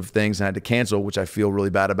because of things and I had to cancel, which I feel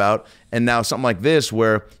really bad about. And now something like this,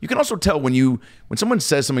 where you can also tell when someone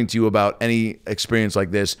says something to you about any experience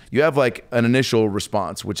like this, you have like an initial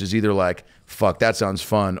response, which is either like, fuck, that sounds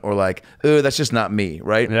fun, or like, that's just not me,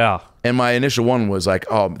 right? Yeah. And my initial one was like,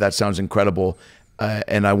 oh, that sounds incredible,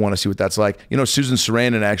 and I want to see what that's like. Susan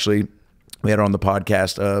Sarandon, actually, we had her on the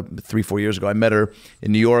podcast 3-4 years ago. I met her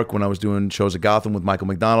in New York when I was doing shows at Gotham with Michael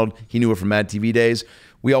McDonald. He knew her from MADtv days.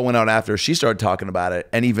 We all went out after. She started talking about it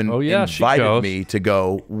and even invited me to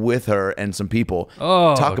go with her and some people.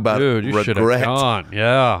 Oh, talk about dude, you should have regret. gone.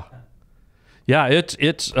 Yeah. Yeah,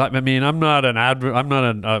 it's. I mean, I'm not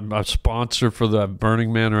a sponsor for the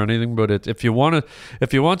Burning Man or anything, but if you want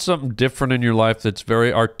something different in your life that's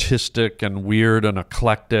very artistic and weird and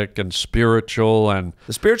eclectic and spiritual, and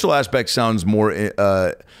the spiritual aspect sounds more,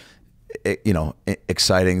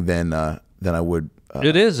 exciting than I would.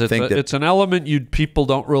 It is. It's an element people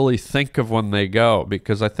don't really think of when they go,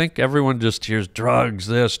 because I think everyone just hears drugs,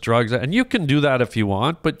 this, drugs that, and you can do that if you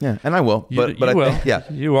want. But yeah, and I will. You I will. think, yeah,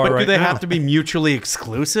 you are. But right do they now. have to be mutually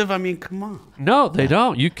exclusive? I mean, come on. No, they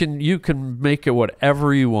don't. You can make it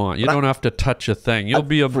whatever you want. You don't have to touch a thing. You'll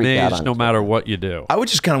be amazed no matter what you do. I would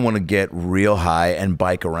just kind of want to get real high and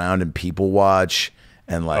bike around and people watch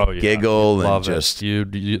and giggle and just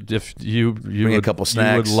if you bring a couple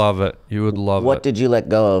snacks. You would love it. You would love it. What did you let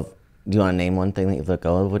go of? Do you want to name one thing that you let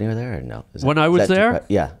go of when you were there, or no? When I was there?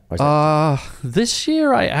 Yeah. Or is that this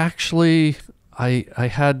year I actually I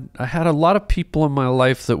had a lot of people in my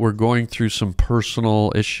life that were going through some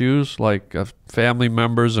personal issues, like family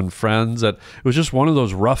members and friends. That it was just one of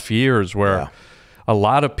those rough years where a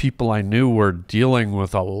lot of people I knew were dealing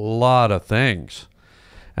with a lot of things.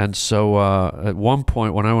 And so at one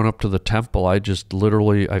point when I went up to the temple, I just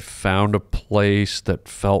literally, I found a place that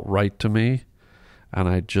felt right to me. And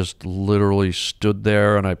I just literally stood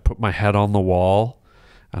there and I put my head on the wall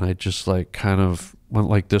and I just kind of went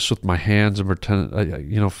like this with my hands and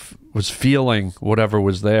pretended, was feeling whatever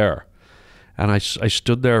was there. And I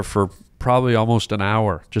stood there for probably almost an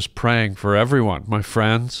hour just praying for everyone, my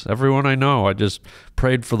friends, everyone I know. I just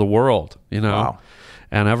prayed for the world, Wow.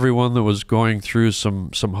 And everyone that was going through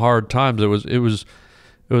some hard times. It was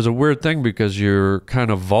a weird thing because you're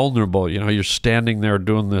kind of vulnerable. You're standing there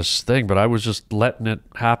doing this thing, but I was just letting it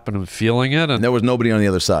happen and feeling it. And there was nobody on the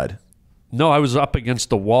other side. No, I was up against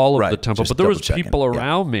the wall of the temple, just but there was double-checking. people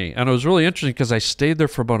around me. And it was really interesting because I stayed there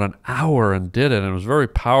for about an hour and did it, and it was very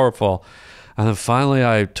powerful. And then finally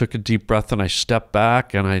I took a deep breath and I stepped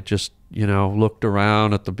back and I just, looked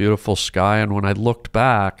around at the beautiful sky. And when I looked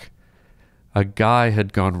back, a guy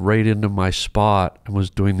had gone right into my spot and was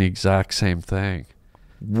doing the exact same thing.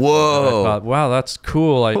 Whoa. I thought, wow, that's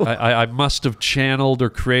cool. I must have channeled or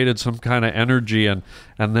created some kind of energy, and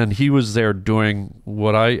then he was there doing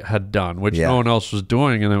what I had done, which no one else was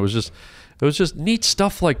doing, and it was just neat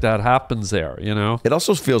stuff like that happens there, you know? It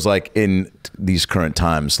also feels like in these current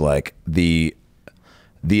times, like the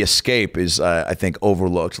escape is, I think,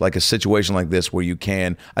 overlooked. Like a situation like this where you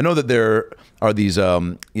can, I know that there are these,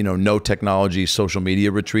 no technology social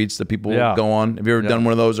media retreats that people go on. Have you ever done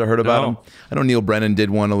one of those or heard about them? I know Neil Brennan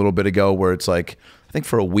did one a little bit ago where it's like, I think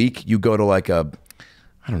for a week you go to like a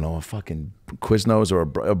fucking Quiznos or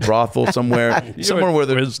a brothel somewhere, where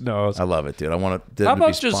the Quiznos. I love it, dude. I want to. How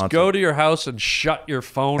about just go to your house and shut your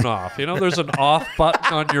phone off? You know, there's an off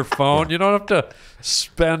button on your phone. You don't have to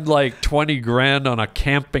spend like 20 grand on a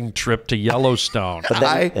camping trip to Yellowstone. But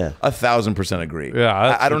I 1,000% agree.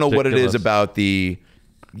 Yeah, I don't know what it is about the.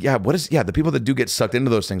 The people that do get sucked into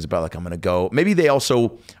those things about like I'm gonna go. Maybe they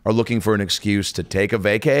also are looking for an excuse to take a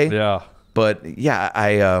vacay. Yeah. But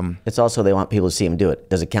it's also they want people to see him do it.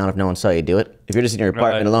 Does it count if no one saw you do it? If you're just in your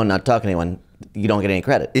apartment alone, not talking to anyone, you don't get any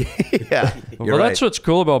credit. Well, that's what's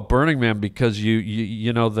cool about Burning Man, because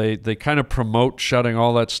you know they kind of promote shutting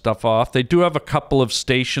all that stuff off. They do have a couple of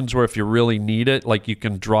stations where if you really need it, like you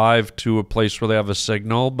can drive to a place where they have a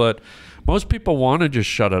signal, but most people want to just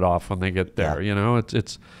shut it off when they get there. You know,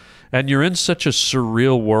 it's and you're in such a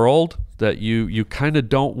surreal world that you kind of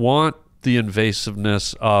don't want the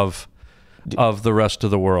invasiveness of the rest of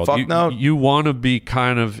the world. You want to be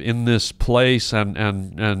kind of in this place, and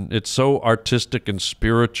it's so artistic and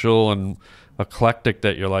spiritual and eclectic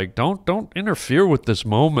that you're like, don't interfere with this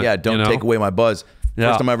moment. Yeah, don't take away my buzz.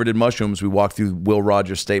 First time I ever did mushrooms, we walked through Will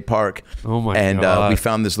Rogers State Park. Oh my God. And we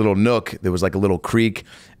found this little nook. There was like a little creek,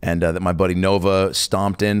 and that my buddy Nova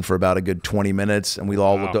stomped in for about a good 20 minutes. And we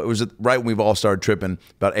all looked up. It was right when we've all started tripping,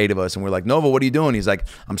 about 8 of us. And we're like, Nova, what are you doing? He's like,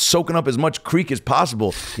 I'm soaking up as much creek as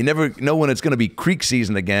possible. You never know when it's going to be creek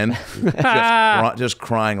season again. just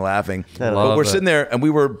crying, laughing. But we're sitting there, and we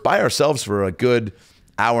were by ourselves for a good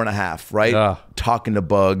hour and a half, right? Yeah. Talking to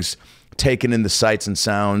bugs, taking in the sights and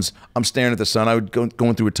sounds. I'm staring at the sun. I was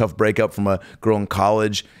going through a tough breakup from a girl in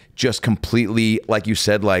college, just completely, like you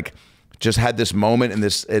said, like just had this moment in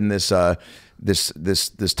this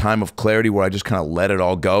time of clarity where I just kind of let it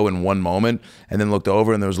all go in one moment, and then looked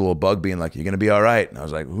over and there was a little bug being like, "You're gonna be all right." And I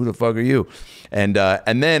was like, "Who the fuck are you?" And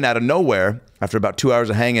then out of nowhere, after about 2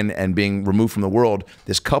 hours of hanging and being removed from the world,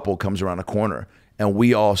 this couple comes around a corner. And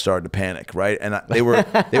we all started to panic, right? And they were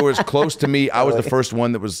as close to me. I was the first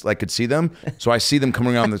one that was like could see them. So I see them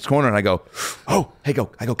coming around this corner, and I go, "Oh, hey,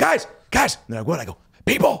 go!" I go, "Guys!" And they're like, "What?" I go,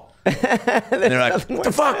 "People!" And they're like, "What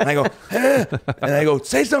the fuck?" And I go, and I go,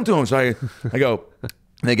 "Say something to them." So I go,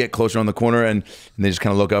 and they get closer on the corner, and they just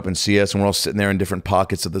kind of look up and see us, and we're all sitting there in different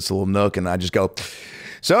pockets of this little nook, and I just go,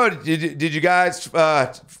 "So did you guys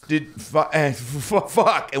fuck?"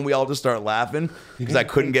 And we all just start laughing because I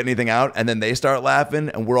couldn't get anything out, and then they start laughing,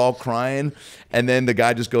 and we're all crying, and then the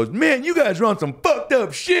guy just goes, "Man, you guys are on some fucked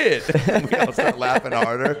up shit." And we all start laughing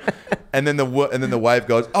harder, and then the wife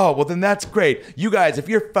goes, "Oh, well then that's great. You guys, if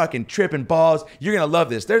you're fucking tripping balls, you're gonna love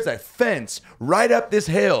this. There's a fence right up this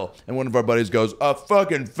hill." And one of our buddies goes, "A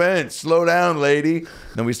fucking fence? Slow down, lady." And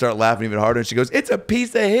then we start laughing even harder, and she goes, "It's a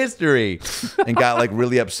piece of history," and got like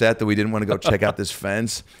really upset that we didn't want to go check out this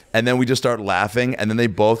fence. And then we just start laughing, and then they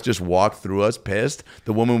both just walked through us pissed.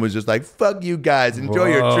 The woman was just like, "Fuck you guys,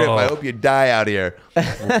 enjoy your trip. I hope you die out here."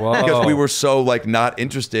 Because we were so like not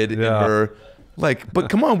interested in her. Like, but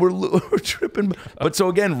come on, we're tripping. But so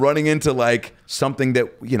again, running into like something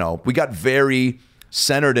that, you know, we got very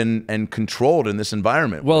centered and controlled in this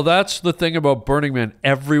environment. Well, that's the thing about Burning Man.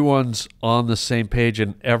 Everyone's on the same page,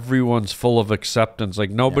 and everyone's full of acceptance. Like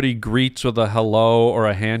nobody greets with a hello or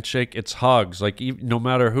a handshake. It's hugs. Like no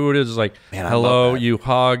matter who it is, like, man, hello, you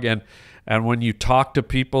hug. And when you talk to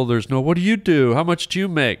people, there's no, "What do you do? How much do you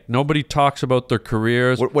make?" Nobody talks about their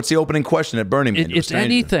careers. What's the opening question at Burning Man? It's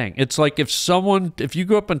anything. It's like if you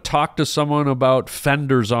go up and talk to someone about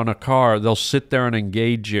fenders on a car, they'll sit there and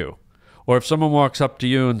engage you. Or if someone walks up to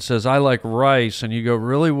you and says, "I like rice," and you go,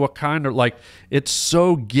 "Really? What kind of?" Like, it's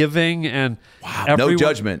so giving, and wow, no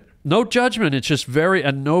judgment. No judgment. It's just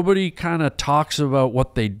and nobody kind of talks about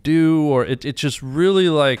what they do, or it's just really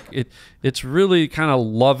like it's really kind of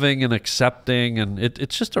loving and accepting, and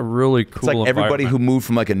it's just a really cool It's like everybody who environment. moved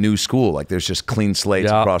from like a new school, like there's just clean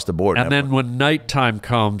slates across the board. And then when nighttime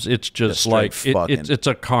comes, it's just like it's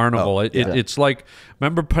a carnival. It's like,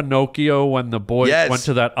 remember Pinocchio when the boys went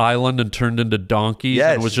to that island and turned into donkeys?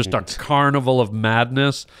 Yes. And it was just a carnival of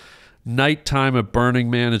madness. Nighttime at Burning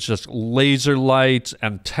Man is just laser lights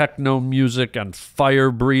and techno music and fire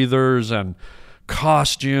breathers and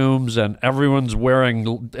costumes, and everyone's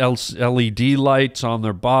wearing LED lights on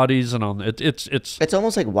their bodies and on It's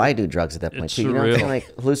almost like why do drugs at that point? It's So, you know, surreal. kind of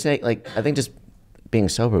like hallucinate. Like I think just being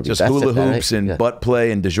sober would be Just best hula at that, hoops right? and Yeah. butt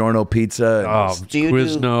play and DiGiorno pizza. oh, Do you do-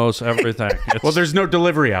 Quiznos, everything. Well, there's no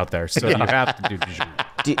delivery out there, so you have to do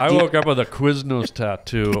DiGiorno. I woke up with a Quiznos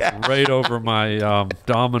tattoo right over my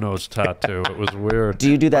Domino's tattoo. It was weird. Do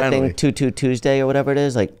you do that Finally. thing Tutu Tuesday or whatever it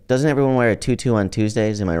is? Like, doesn't everyone wear a tutu on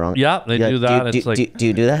Tuesdays? Am I wrong? Yeah, they do that. Do, It's like- do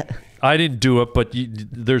you do that? I didn't do it, but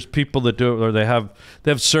there's people that do it, or they have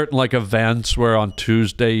certain like events where on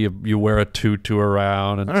Tuesday you wear a tutu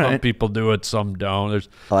around, and some right. people do it, some don't.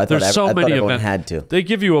 Oh, I thought There's so I thought many everyone events. had to. They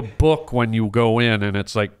give you a book when you go in, and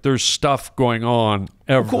it's like there's stuff going on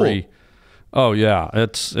every. Oh yeah,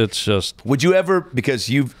 it's just Would you ever, because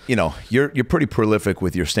you're pretty prolific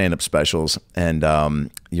with your stand-up specials, and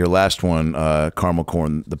your last one, Caramel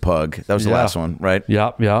Corn the Pug, that was the Yeah. last one, right?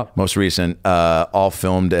 yeah. Most recent, all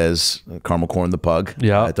filmed as Caramel Corn the Pug.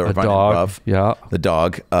 Yeah, at the a Irvine dog. Improv. Yeah. The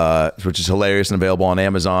dog, which is hilarious and available on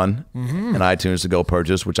Amazon and iTunes to go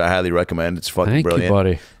purchase, which I highly recommend. It's fucking Thank you, brilliant,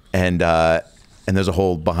 buddy. And there's a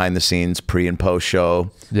whole behind the scenes pre and post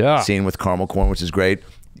show scene with Caramel Corn, which is great.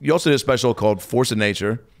 You also did a special called Force of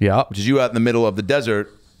Nature, Yeah. which is you out in the middle of the desert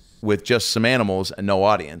with just some animals and no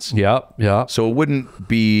audience. Yeah. So it wouldn't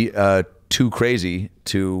be too crazy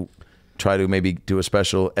to try to maybe do a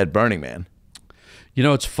special at Burning Man. You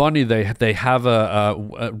know, it's funny. They have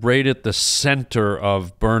a right at the center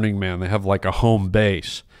of Burning Man. They have like a home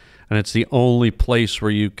base, and it's the only place where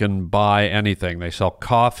you can buy anything. They sell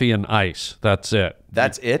coffee and ice. That's it.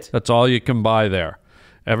 That's it? That's all you can buy there.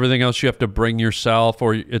 Everything else you have to bring yourself,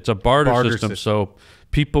 or it's a barter system. So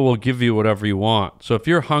people will give you whatever you want. So if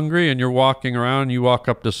you're hungry and you're walking around, you walk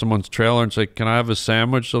up to someone's trailer and say, "Can I have a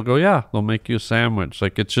sandwich?" They'll go, "Yeah." They'll make you a sandwich.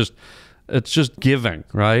 Like it's just giving,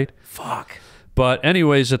 right? Fuck. But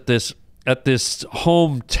anyways, at this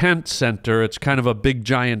home tent center, it's kind of a big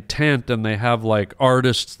giant tent, and they have like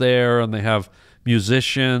artists there, and they have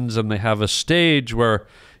musicians, and they have a stage where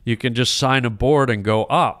you can just sign a board and go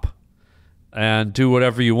up and do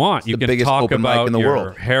whatever you want. You the can biggest talk open mic about in the your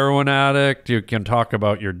world. heroin addict, you can talk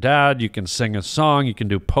about your dad, you can sing a song, you can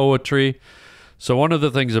do poetry. So one of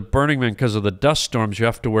the things at Burning Man, because of the dust storms, you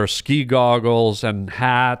have to wear ski goggles and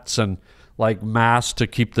hats and like masks to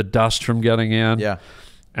keep the dust from getting in. Yeah.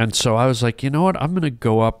 And so I was like, you know what? I'm going to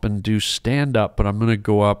go up and do stand-up, but I'm going to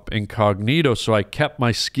go up incognito. So I kept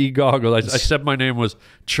my ski goggles. I said my name was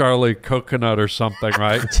Charlie Coconut or something,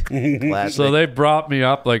 right? Classic. So they brought me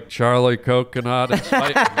up like Charlie Coconut. And so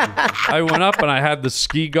I went up and I had the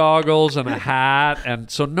ski goggles and a hat, and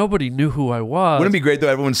so nobody knew who I was. Wouldn't it be great though?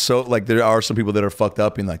 Everyone's so like, there are some people that are fucked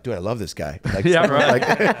up and like, dude, I love this guy. Like, Yeah, right.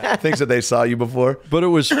 like things that they saw you before. But it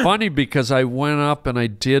was funny because I went up and I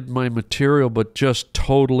did my material, but just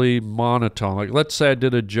totally monotone. Like, let's say I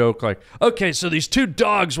did a joke like, okay, so these two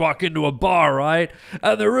dogs walk into a bar, right?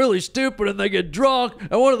 And they're really stupid and they get drunk,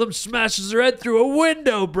 and one of them smashes their head through a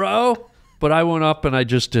window, bro. But I went up and I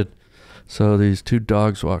just did, so these two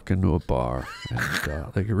dogs walk into a bar and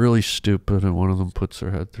they get really stupid, and one of them puts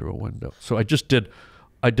their head through a window. So I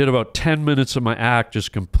did about 10 minutes of my act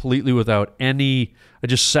just completely without any, I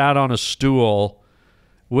just sat on a stool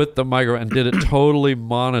with the microphone and did it totally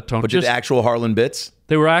monotone. But did actual Harland bits?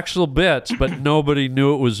 They were actual bits, but nobody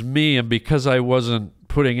knew it was me, and because I wasn't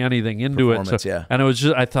putting anything into it, Performance, yeah. and it was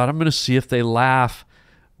just, I thought, I'm going to see if they laugh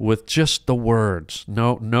with just the words.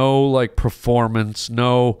 No like performance,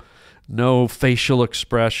 no facial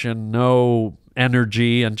expression, no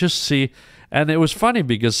energy, and just see. And it was funny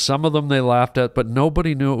because some of them they laughed at, but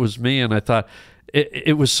nobody knew it was me. And I thought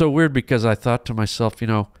it was so weird because I thought to myself, you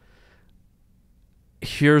know,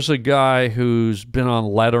 here's a guy who's been on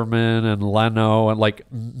Letterman and Leno, and like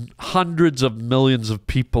hundreds of millions of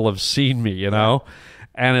people have seen me, you know?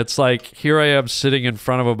 And it's like, here I am sitting in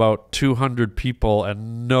front of about 200 people,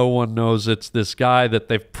 and no one knows it's this guy that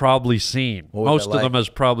they've probably seen. What was Most that of like? them has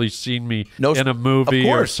probably seen me No, in a movie of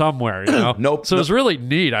or course. somewhere, you know? Nope. So it was really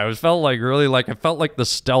neat. I felt like the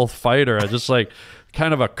stealth fighter. I just like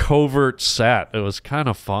kind of a covert set. It was kind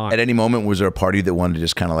of fun. At any moment, was there a party that wanted to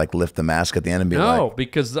just kind of like lift the mask at the end and be No, like,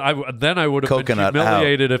 because I would have been Coconut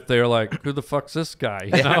humiliated if they're like, "Who the fuck's this guy?"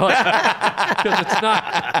 You know, because it's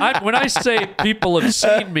not. When I say people have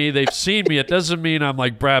seen me, they've seen me. It doesn't mean I'm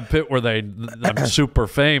like Brad Pitt, where I'm super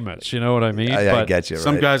famous. You know what I mean? I get you.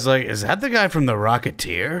 Some right. guy's like, is that the guy from The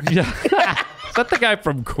Rocketeer? Yeah. Is that the guy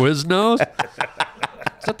from Quiznos?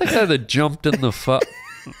 Is that the guy that jumped in the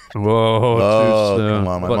Whoa, Oh, too soon. come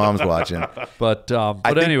on. My mom's watching. But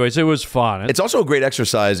think- anyways, it was fun. It's also a great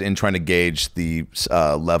exercise in trying to gauge the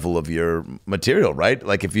level of your material, right?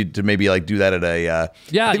 Like if you to maybe like do that at a I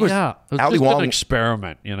think it was It was Ali just Wong. an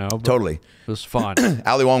experiment, you know. but Totally. It was fun.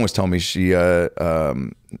 Ali Wong was telling me I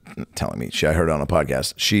heard it on a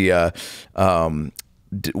podcast. She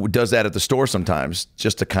does that at the store sometimes,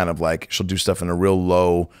 just to kind of like she'll do stuff in a real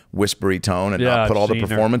low, whispery tone and Yeah, not put all the I've seen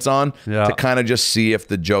her. performance on Yeah. to kind of just see if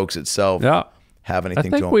the jokes itself Yeah. have I anything to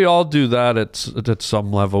think them. we all do that at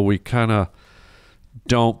some level. We kind of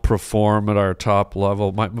don't perform at our top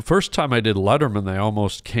level. My first time I did Letterman, they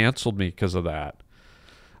almost canceled me because of that.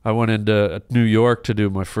 I went into New York to do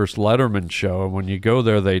my first Letterman show, and when you go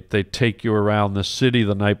there, they take you around the city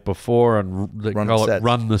the night before and they Run call the it sets.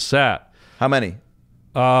 run the set. How many?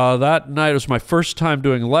 That night was my first time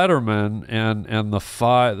doing Letterman, and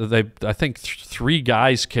I think three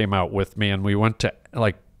guys came out with me, and we went to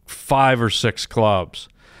like 5 or 6 clubs.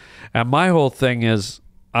 And my whole thing is,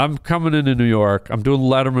 I'm coming into New York, I'm doing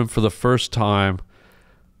Letterman for the first time.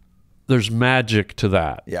 There's magic to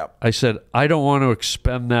that. Yeah. I said, I don't want to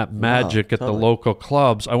expend that magic at the local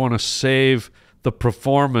clubs. I want to save the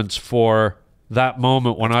performance for that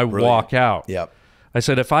moment when I walk out. Yep. I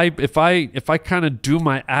said, if I kind of do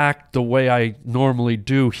my act the way I normally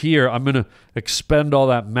do here, I'm going to expend all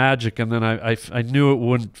that magic, and then I knew it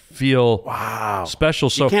wouldn't feel special.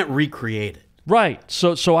 So You can't recreate it. right.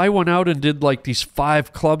 So I went out and did like these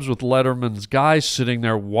 5 clubs with Letterman's guys sitting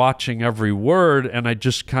there watching every word, and I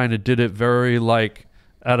just kind of did it very like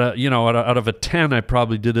out of a 10, I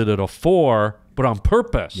probably did it at a 4, but on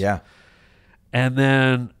purpose. Yeah. And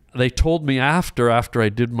then they told me after I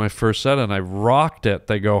did my first set and I rocked it,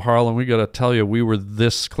 they go, Harland, we got to tell you, we were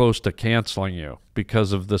this close to canceling you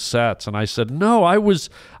because of the sets. And I said, no,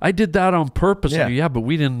 I did that on purpose. Yeah. And yeah, but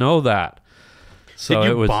we didn't know that. So Did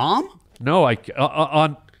you it was, bomb? No,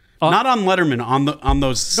 Not on Letterman. On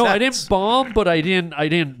those. Sets. no, I didn't bomb, but I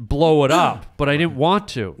didn't blow it up. But I didn't want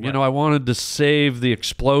to. You know, I wanted to save the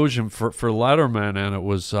explosion for Letterman, and it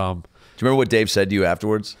was. Do you remember what Dave said to you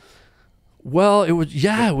afterwards? Well, it was.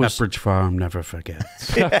 Pepperidge Farm never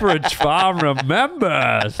forgets. Pepperidge Farm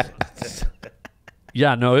remembers.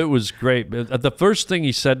 Yeah, no, it was great. The first thing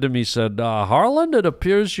he said to me said, Harland, it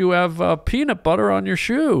appears you have peanut butter on your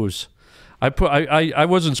shoes. I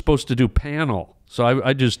wasn't supposed to do panel, so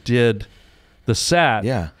I just did the set.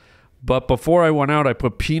 Yeah. But before I went out, I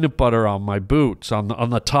put peanut butter on my boots. On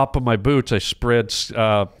the top of my boots, I spread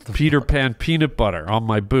Peter Pan peanut butter on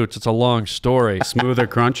my boots. It's a long story. Smooth or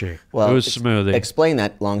crunchy? Well, It was smoothie. Explain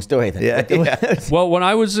that long story then. Yeah. Well, when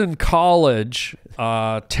I was in college,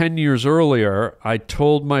 10 years earlier, I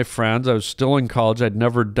told my friends, I was still in college, I'd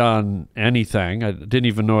never done anything. I didn't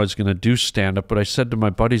even know I was going to do stand-up, but I said to my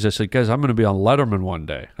buddies, I said, guys, I'm going to be on Letterman one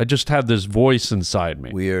day. I just had this voice inside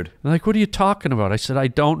me. Weird. They're like, what are you talking about? I said, I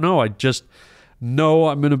don't know. I just know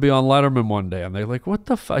I'm going to be on Letterman one day. And they're like, what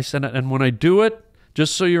the I said, and when I do it,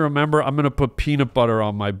 just so you remember, I'm going to put peanut butter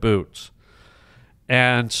on my boots.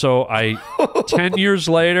 And so 10 years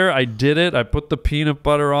later, I did it. I put the peanut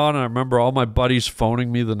butter on. And I remember all my buddies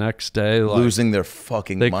phoning me the next day. Like, Losing their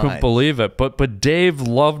fucking they mind. couldn't believe it. But Dave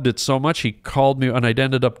loved it so much, he called me, and I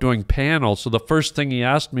ended up doing panel. So the first thing he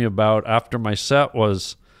asked me about after my set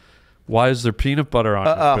was, why is there peanut butter on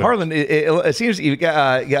your boots? Harland, it seems you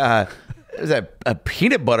got is that a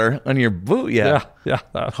peanut butter on your boot? Yeah. Yeah.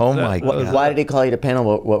 Oh my god. Why did he call you to panel?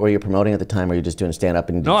 What were you promoting at the time? Were you just doing stand up?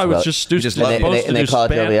 No, I was just just love it. supposed And they to do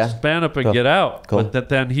called you over, yeah? span up and Cool. get out. Cool. But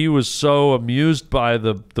then he was so amused by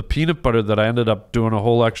the peanut butter that I ended up doing a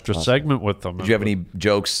whole extra segment with him. Did you have any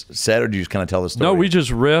jokes said, or did you just kind of tell the story? No, we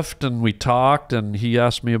just riffed and we talked, and he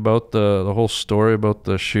asked me about the whole story about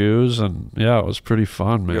the shoes, and yeah, it was pretty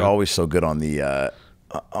fun, man. You're always so good on the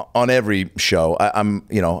on every show.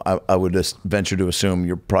 I would just venture to assume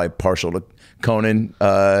you're probably partial to Conan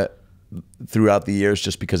throughout the years,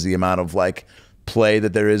 just because of the amount of like play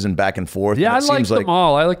that there is and back and forth. Yeah, I And it liked seems them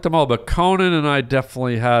all. I liked them all, but Conan and I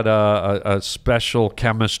definitely had a special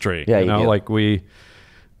chemistry. Yeah, you you know, do. like we.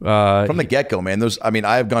 From the get-go, man.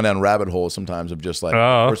 I have gone down rabbit holes sometimes of just like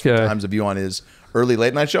first few okay. times of you on his early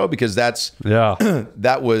late night show, because that's Yeah.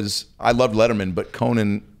 that was, I loved Letterman, but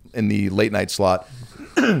Conan in the late night slot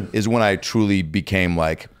is when I truly became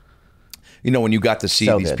like, when you got to see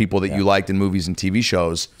So these good. people that you liked in movies and TV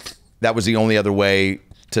shows, that was the only other way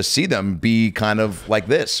to see them be kind of like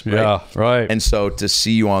this. Right? Yeah, right. And so to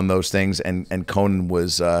see you on those things, and Conan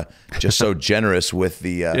was just so generous with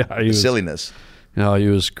the he was- silliness. No, he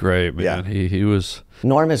was great, man. Yeah. He was.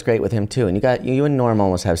 Norm is great with him too, and you and Norm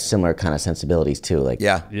almost have similar kind of sensibilities too. Like they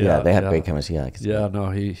have great chemistry.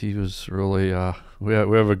 Yeah, he was really. We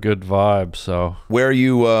have a good vibe. So where are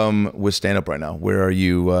you with stand up right now? Where are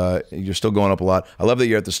you? You're still going up a lot. I love that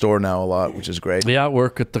you're at the store now a lot, which is great. Yeah, I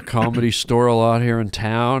work at the Comedy Store a lot here in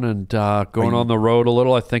town, and going on the road a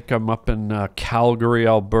little. I think I'm up in Calgary,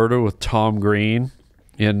 Alberta, with Tom Green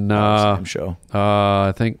in same show.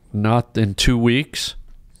 I think not in 2 weeks.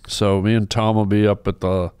 So me and Tom will be up at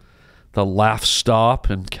the Laugh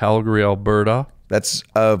Stop in Calgary, Alberta. That's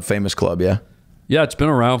a famous club, yeah? Yeah, it's been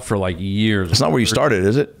around for like years. It's not where you started,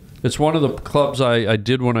 is it? It's one of the clubs I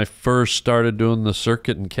did when I first started doing the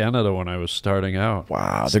circuit in Canada when I was starting out.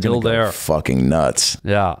 Wow, they're still there. Go fucking nuts.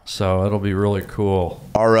 Yeah, so it'll be really cool.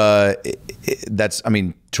 That's, I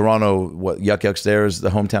mean, Toronto, what, Yuck Yuck's there is the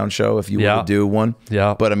hometown show if you were to do one.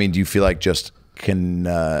 Yeah. But I mean, do you feel like just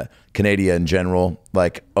Canada in general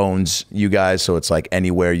like owns you guys, so it's like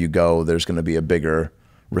anywhere you go, there's going to be a bigger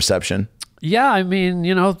reception? Yeah, I mean,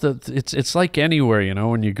 you know, it's like anywhere, you know,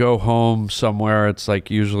 when you go home somewhere, it's like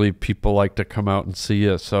usually people like to come out and see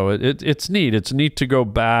you. So it's neat. It's neat to go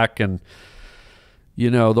back, and you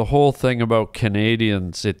know, the whole thing about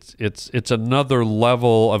Canadians, it's another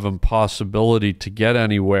level of impossibility to get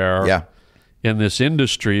anywhere in this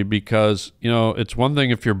industry, because, you know, it's one thing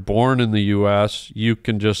if you're born in the US, you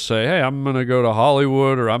can just say, hey, I'm going to go to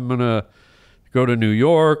Hollywood, or I'm going to go to New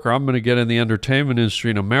York, or I'm going to get in the entertainment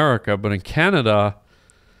industry in America. But in Canada,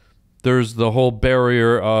 there's the whole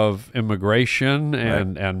barrier of immigration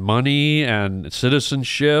and money and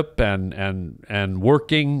citizenship and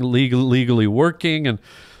working, legally working. And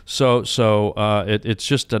so it's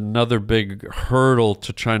just another big hurdle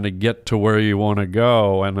to trying to get to where you want to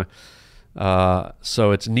go. And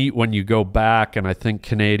so it's neat when you go back, and I think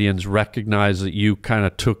Canadians recognize that you kind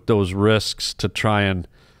of took those risks to try and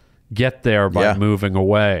get there by moving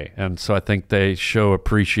away. And so I think they show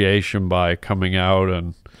appreciation by coming out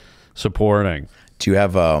and supporting. Do you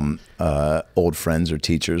have old friends or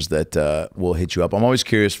teachers that will hit you up? I'm always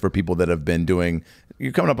curious for people that have been doing,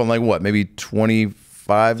 you're coming up on like what, maybe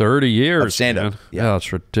 25, 30 years stand-up. Yeah,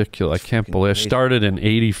 it's ridiculous. I can't believe I started in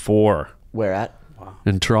 84. Where at?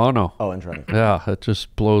 In Toronto. Oh, in Toronto. Yeah, it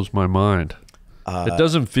just blows my mind. It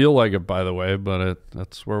doesn't feel like it, by the way, but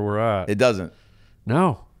that's where we're at. It doesn't?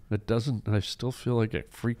 No, it doesn't. I still feel like a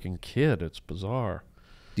freaking kid. It's bizarre.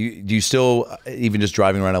 Do you still, even just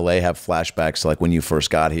driving around LA, have flashbacks to like when you first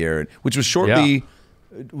got here, which was shortly,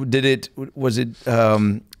 was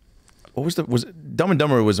Dumb and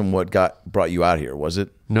Dumber wasn't what brought you out here, was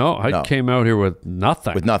it? No, I came out here with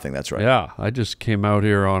nothing. With nothing, that's right. Yeah, I just came out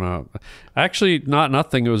here on actually not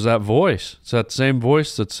nothing, it was that voice. It's that same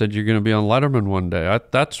voice that said you're going to be on Letterman one day.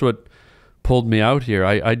 That's what pulled me out here.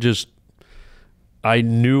 I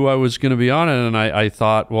knew I was going to be on it, and I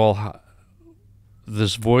thought, well,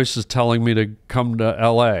 this voice is telling me to come to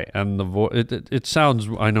LA, and it sounds,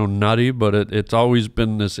 I know, nutty, but it's always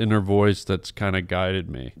been this inner voice that's kind of guided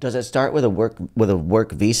me. Does it start with a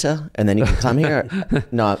work visa, and then you can come here?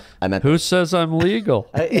 No, I meant. Who says I'm legal?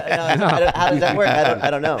 How does that work? I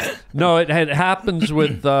don't know. No, it happens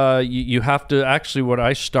with you have to actually. What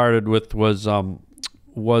I started with was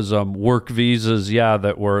work visas. Yeah,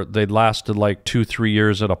 they lasted like 2-3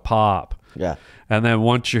 years at a pop. Yeah. And then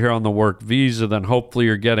once you're here on the work visa, then hopefully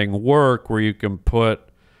you're getting work where you can put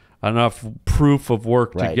enough proof of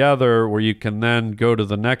work together where you can then go to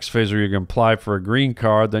the next phase where you can apply for a green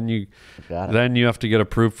card. Then you have to get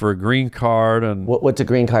approved for a green card. And what's a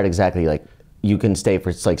green card exactly? Like you can stay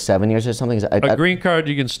for like 7 years or something? A green card,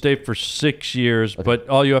 you can stay for 6 years, but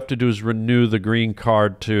all you have to do is renew the green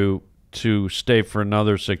card to stay for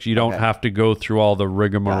another 6. You don't have to go through all the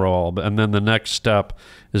rigmarole. And then the next step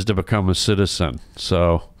is to become a citizen.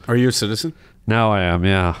 So, are you a citizen? Now I am,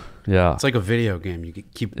 yeah. It's like a video game. You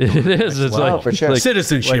keep it is. It's like, for sure. Like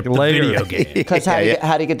citizenship, like later. the video game. Because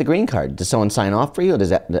how do you get the green card? Does someone sign off for you? Or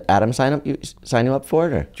does Adam sign you up for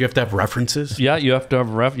it? Or? Do you have to have references? Yeah, you have to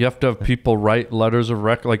have people write letters of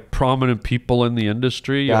like prominent people in the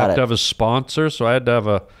industry. You have to have a sponsor. So I had to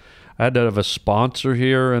have a sponsor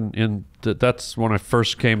here, and that's when I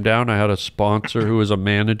first came down. I had a sponsor who was a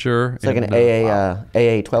manager. It's like an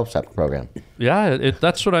AA 12-step program. Yeah,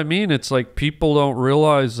 that's what I mean. It's like people don't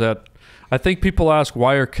realize that. I think people ask,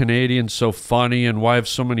 why are Canadians so funny, and why have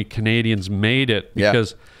so many Canadians made it?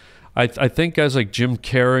 Because I think guys like Jim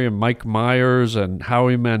Carrey and Mike Myers and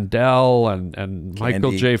Howie Mandel and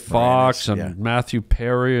Michael J. Fox and Matthew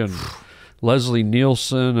Perry and Leslie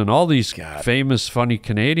Nielsen and all these famous funny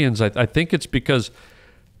Canadians, I think it's because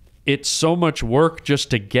it's so much work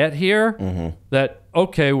just to get here that,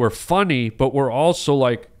 okay, we're funny, but we're also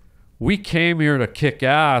like, we came here to kick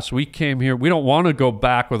ass. We came here. We don't want to go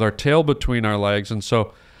back with our tail between our legs. And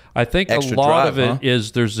so I think Extra a lot drive, of it huh?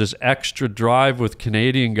 is there's this extra drive with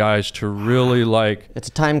Canadian guys to really like. It's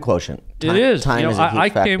a time quotient. It is. Time You know, is a huge I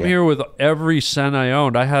factor. came here with every cent I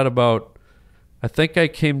owned. I had about, I think I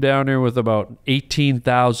came down here with about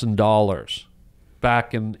 $18,000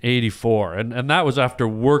 back in '84, and that was after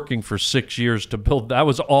working for 6 years to build. That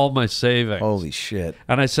was all my savings. Holy shit.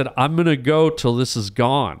 And I said, I'm gonna go till this is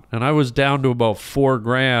gone. And I was down to about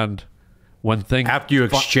 $4,000 when things. After you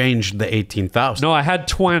exchanged the 18,000. No, I had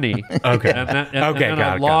 20. Okay. And then, Okay, and got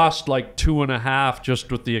I it, got lost like 2.5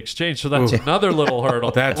 just with the exchange. So that's another little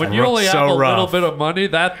hurdle. That's when you rough, only have so a little rough. bit of money,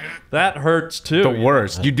 that hurts too. The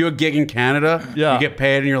worst. You do a gig in Canada, Yeah. you get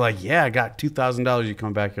paid, and you're like, yeah, I got $2,000. You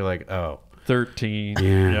come back, you're like, oh. 13.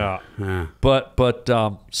 Yeah. But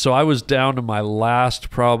so I was down to my last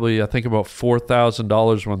probably I think about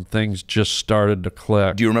 $4,000 when things just started to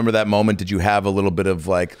click. Do you remember that moment? Did you have a little bit of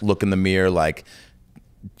like look in the mirror, like,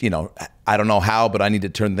 you know, I don't know how, but I need to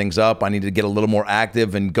turn things up. I need to get a little more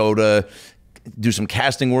active and go to do some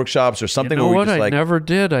casting workshops or something? You know where we what? just I like, never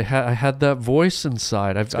did. I had that voice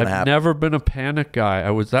inside. I've happen. never been a panic guy.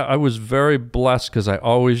 I was very blessed because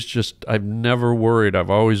I've never worried.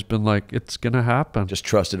 I've always been like, it's gonna happen. just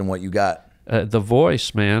trusted in what you got. The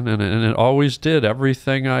voice, man, and it always did.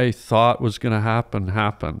 Everything I thought was gonna happen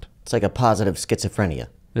happened. It's like a positive schizophrenia.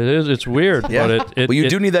 It is. It's weird, Yeah. but Well, you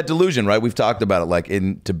do need that delusion, right? We've talked about it, like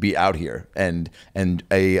to be out here and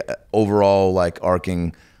a overall like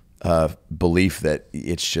arcing belief that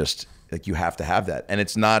it's just like you have to have that, and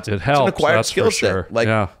it's not. It It's helps, an acquired that's skill for set. sure. Like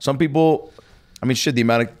Yeah. some people, I mean, shit. The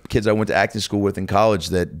amount of kids I went to acting school with in college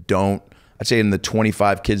that don't. I'd say in the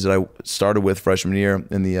 25 kids that I started with freshman year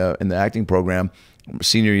in the acting program,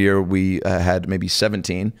 senior year we had maybe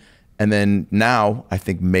 17, and then now I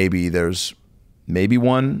think maybe there's maybe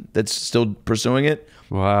one that's still pursuing it.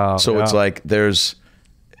 Wow. So yeah. it's like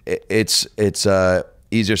it's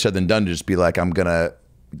easier said than done to just be like, I'm gonna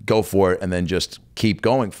go for it and then just keep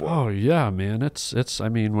going for it. Oh yeah, man. It's I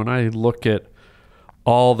mean, when I look at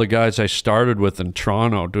all the guys I started with in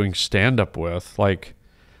Toronto doing stand up with, like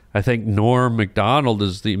I think Norm MacDonald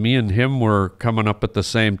me and him were coming up at the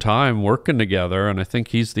same time working together, and I think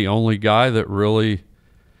he's the only guy that really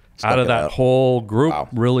out of that whole group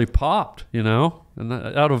really popped, you know?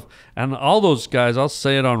 And all those guys, I'll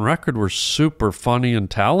say it on record, were super funny and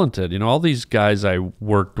talented. You know, all these guys I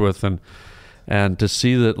worked with, and to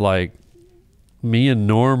see that like me and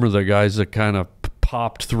Norm are the guys that kind of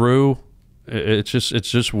popped through. It's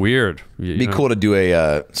just weird. It'd be cool to do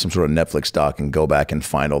a some sort of Netflix doc and go back and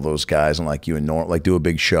find all those guys and like you and Norm, like do a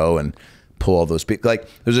big show and pull all those people. Like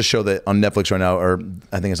there's a show that on Netflix right now, or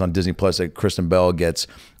I think it's on Disney Plus, that Kristen Bell gets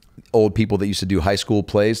old people that used to do high school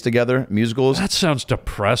plays together, musicals. That sounds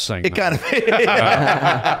depressing. It kind of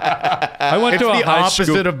I went It's to a the high opposite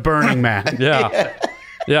school. of Burning Man.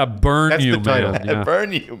 Yeah, burn That's you, the title. man. Yeah.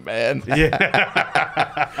 burn you, man.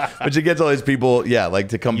 Yeah. But you get all these people, yeah, like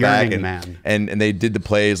to come back Yearning and, man. and they did the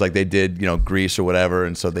plays like they did, you know, Grease or whatever,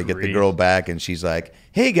 and so they get the girl back and she's like,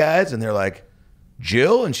 "Hey guys," and they're like,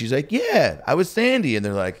 "Jill," and she's like, "Yeah, I was Sandy," and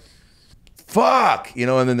they're like, "Fuck," you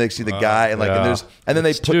know, and then they see the guy and like yeah. and then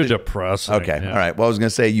they It's put too the, depressing. Okay, yeah. all right. Well, I was gonna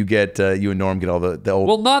say you get you and Norm get all the old.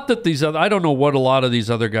 Well, not that these other, I don't know what a lot of these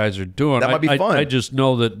other guys are doing. That might be fun. I just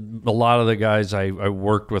know that a lot of the guys I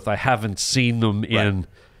worked with, I haven't seen them in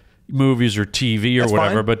movies or TV or That's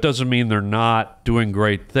whatever, fine. but it doesn't mean they're not doing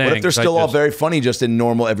great things. What if they're still all very funny just in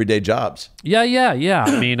normal everyday jobs? Yeah.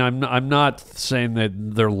 I mean, I'm not saying that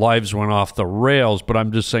their lives went off the rails, but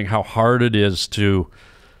I'm just saying how hard it is to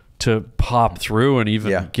pop through and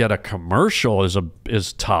even get a commercial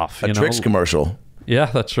is tough. A Tricks commercial. Yeah,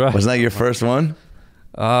 that's right. Wasn't that your first one?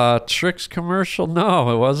 Tricks commercial?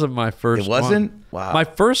 No, it wasn't my first. It wasn't? one. Wow. My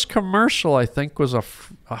first commercial, I think, was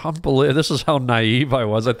unbelievable. This is how naive I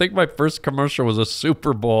was. I think my first commercial was a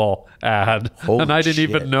Super Bowl ad, Holy and I didn't shit.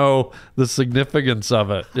 even know the significance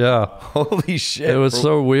of it. Yeah, Holy shit! it was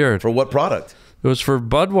so weird. For what product? It was for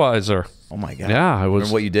Budweiser. Oh my god! Yeah, it was.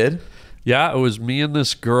 Remember what you did? Yeah, it was me and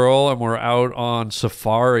this girl, and we're out on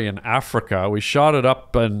safari in Africa. We shot it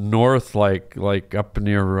up in north, like up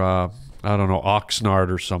near I don't know,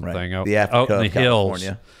 Oxnard or something, Right. out, The Africa out in the of hills.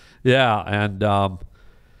 California. Yeah,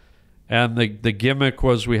 and the gimmick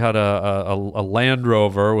was we had a Land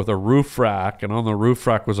Rover with a roof rack, and on the roof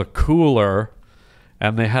rack was a cooler,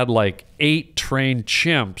 and they had like 8 trained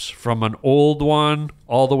chimps from an old one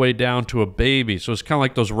all the way down to a baby. So it's kind of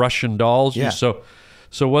like those Russian dolls. Yeah.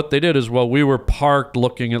 So what they did is, while we were parked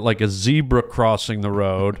looking at like a zebra crossing the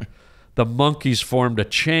road, the monkeys formed a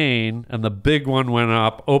chain, and the big one went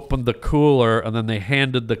up, opened the cooler, and then they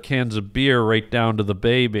handed the cans of beer right down to the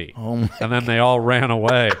baby. And then they all ran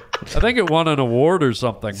away. I think it won an award or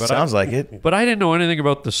something. But Sounds like it. But I didn't know anything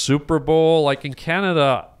about the Super Bowl. Like in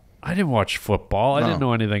Canada, I didn't watch football. I didn't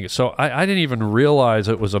know anything. So I didn't even realize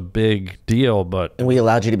it was a big deal. But And we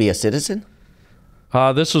allowed you to be a citizen?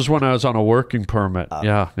 this was when I was on a working permit.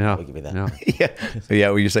 Yeah. I'll give you that. Yeah. Yeah,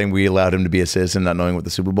 were you saying we allowed him to be a citizen not knowing what the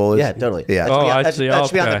Super Bowl is? Yeah, totally. Yeah. Oh, I That see.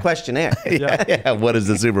 should be on the Okay. questionnaire. Yeah. What is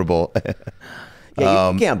the Super Bowl?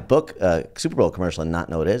 Yeah, you can't book a Super Bowl commercial and not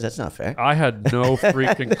know what it is. That's not fair. I had no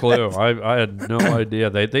freaking clue. I had no idea.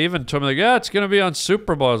 They even told me, like, yeah, it's going to be on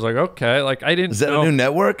Super Bowl. I was like, okay. Like, I didn't Is that know. a new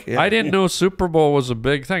network? Yeah. I didn't know Super Bowl was a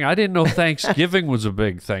big thing. I didn't know Thanksgiving was a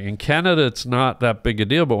big thing. In Canada, it's not that big a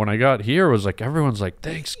deal. But when I got here, it was like, everyone's like,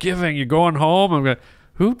 Thanksgiving, you're going home? I'm going,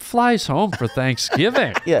 who flies home for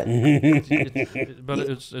Thanksgiving? Yeah. But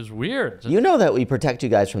it's weird. You know that we protect you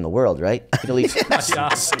guys from the world, right? You can at least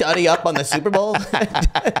study up on the Super Bowl.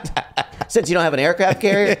 Since you don't have an aircraft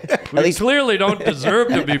carrier, at We least clearly don't deserve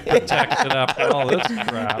to be protected after all this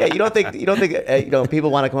crap. yeah, you don't think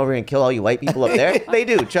people want to come over here and kill all you white people up there? They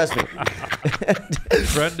do, trust me.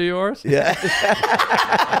 Friend of yours? Yeah.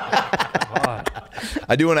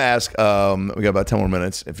 I do want to ask, we got about 10 more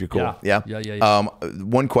minutes if you're cool. Yeah. Yeah.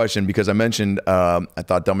 One question, because I mentioned I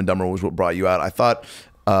thought Dumb and Dumber was what brought you out. I thought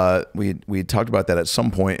we talked about that at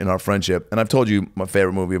some point in our friendship, and I've told you my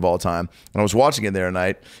favorite movie of all time. And I was watching it the other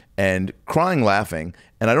night and crying laughing.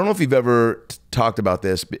 And I don't know if you've ever talked about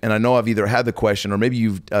this, and I know I've either had the question or maybe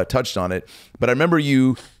you've touched on it, but I remember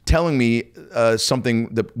you telling me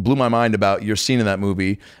something that blew my mind about your scene in that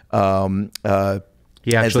movie.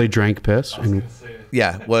 He actually drank piss. And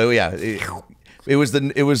Yeah, well, yeah, it was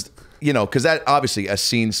because that obviously a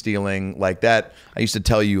scene stealing like that. I used to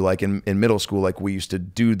tell you like in middle school, like we used to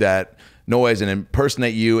do that noise and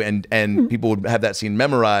impersonate you, and people would have that scene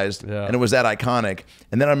memorized, and it was that iconic.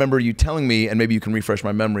 And then I remember you telling me, and maybe you can refresh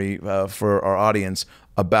my memory for our audience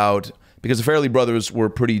about, because the Farrelly brothers were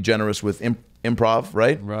pretty generous with improv,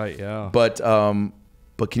 right? Right, yeah.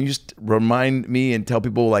 But can you just remind me and tell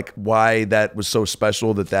people like why that was so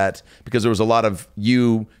special, that because there was a lot of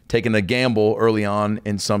you taking a gamble early on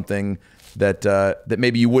in something that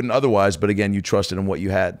maybe you wouldn't otherwise, but again, you trusted in what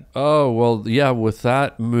you had. Oh, well, yeah, with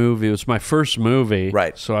that movie, it was my first movie.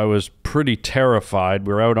 Right. So I was pretty terrified.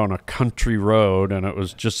 We were out on a country road, and it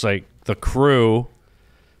was just like the crew,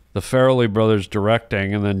 the Farrelly brothers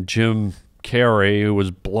directing, and then Jim Carrey, who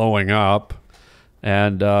was blowing up,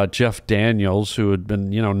 and Jeff Daniels, who had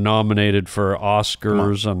been, nominated for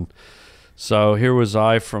Oscars. And so here was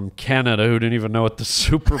I from Canada, who didn't even know what the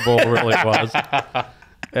Super Bowl really was.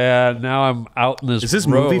 And now I'm out in this is this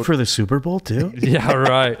road. movie for the Super Bowl too? Yeah,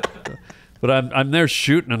 right. But I'm there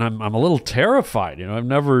shooting, and I'm a little terrified. I've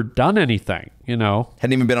never done anything.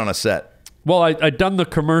 Hadn't even been on a set. Well, I'd done the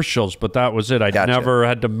commercials, but that was it. I'd Gotcha. never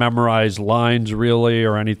had to memorize lines really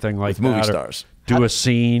or anything like With movie that. stars. Do a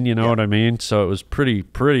scene, you know what I mean? So it was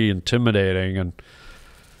pretty intimidating,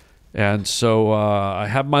 and so I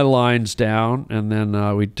had my lines down, and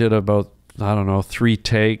then we did about 3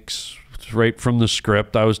 takes right from the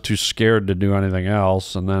script. I was too scared to do anything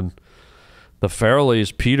else, and then the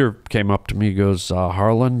Farrellys, Peter came up to me, he goes,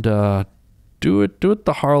 Harland, do it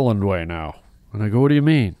the Harland way now. And I go, what do you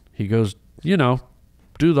mean? He goes, do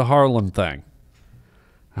the Harland thing.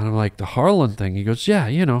 And I'm like, the Harland thing? He goes, yeah,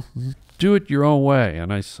 do it your own way.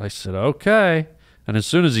 And I said, okay. And as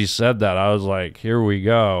soon as he said that, I was like, here we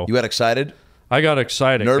go. You got excited? I got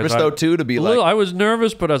excited. Nervous though too, to be like. I was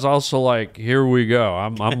nervous, but I was also like, here we go.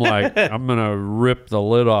 I'm like, I'm gonna rip the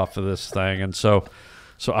lid off of this thing. And so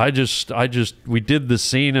we did the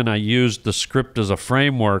scene, and I used the script as a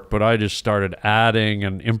framework, but I just started adding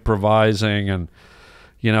and improvising. And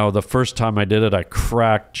the first time I did it, I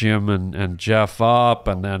cracked Jim and Jeff up,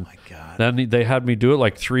 and then they had me do it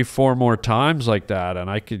like 3-4 more times like that, and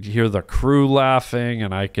I could hear the crew laughing,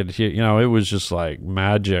 and I could hear, it was just like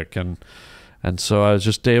magic, and so I was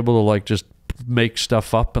just able to like just make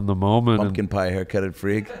stuff up in the moment. Pumpkin pie haircutted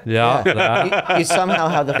freak. Yeah. That. You somehow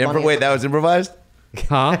have the funniest... Wait, that was improvised?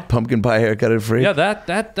 Huh? Pumpkin pie haircutted freak? Yeah,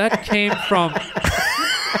 that came from...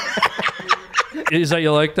 Is that,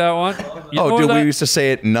 you like that one? We used to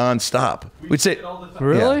say it nonstop. We'd say...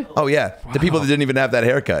 Really? Yeah. Oh, yeah. Wow. The people that didn't even have that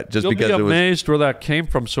haircut, just You'll because be it was... amazed where that came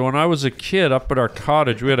from. So when I was a kid up at our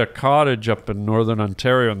cottage, we had a cottage up in northern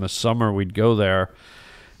Ontario. In the summer, we'd go there.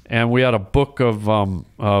 And we had a book of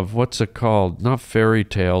what's it called? Not fairy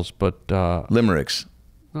tales, but limericks.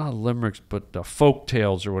 Not limericks, but folk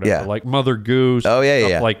tales or whatever, Yeah. like Mother Goose. Oh, yeah,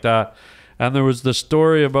 stuff yeah. like that. And there was the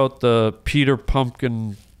story about the Peter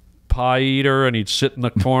Pumpkin pie eater, and he'd sit in the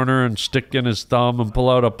corner and stick in his thumb and pull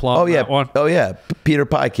out a plum. Oh yeah, that one. oh yeah, Peter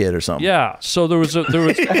Pie Kid or something. Yeah. So there was there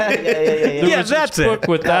was that's this book it.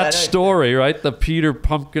 with that story, right? The Peter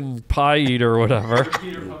Pumpkin Pie Eater or whatever.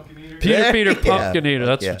 Peter Pumpkin Eater.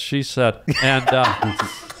 That's what she said.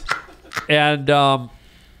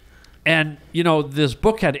 And you know, this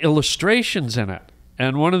book had illustrations in it.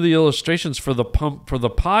 And one of the illustrations for the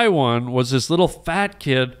pie one was this little fat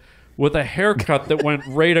kid with a haircut that went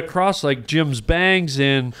right across like Jim's bangs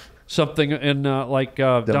in something in Dumb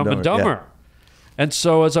and Dumber. Yeah. And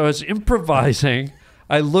so as I was improvising,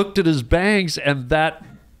 I looked at his bangs, and that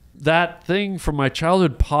thing from my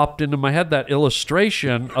childhood popped into my head, that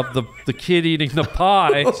illustration of the kid eating the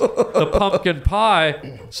pie, the pumpkin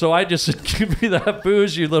pie. So I just said, give me that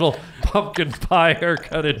booze, you little pumpkin pie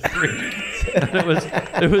haircutted freak. And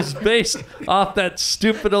it was based off that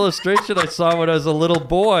stupid illustration I saw when I was a little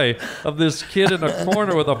boy of this kid in a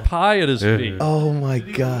corner with a pie at his feet. Oh my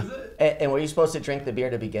God. And were you supposed to drink the beer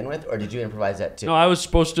to begin with, or did you improvise that too? No, I was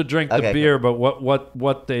supposed to drink the beer, but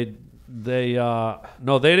what they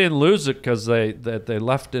didn't lose it because they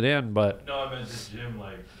left it in. But No, I meant just Jim,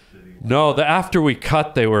 like, did he... no, after we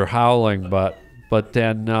cut, they were howling. But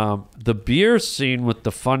then the beer scene with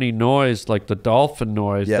the funny noise, like the dolphin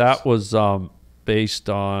noise, Yes. that was based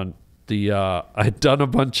on the I'd done a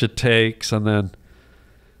bunch of takes, and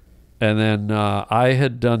then I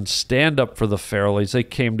had done stand-up for the Farrellys. They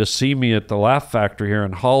came to see me at the Laugh Factory here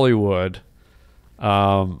in Hollywood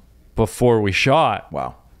before we shot.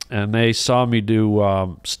 Wow. And they saw me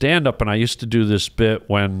do stand-up, and I used to do this bit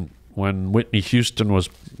when Whitney Houston was,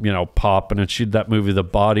 popping, and she did that movie The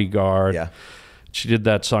Bodyguard. Yeah. She did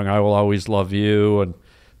that song, I Will Always Love You, and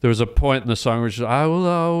there was a point in the song where she said, I will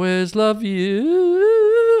always love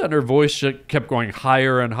you, and her voice just kept going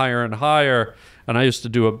higher and higher and higher, and I used to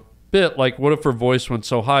do a bit like, what if her voice went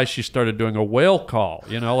so high she started doing a whale call,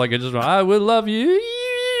 like it just went, I will love you,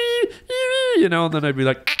 and then I'd be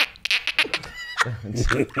like,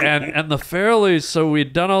 and the Farrellys, so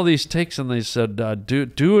we'd done all these takes, and they said,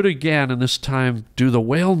 do it again, and this time do the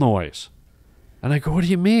whale noise. And I go, what do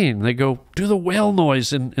you mean? They go, do the whale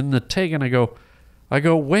noise in the take. And I go,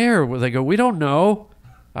 where? They go, we don't know.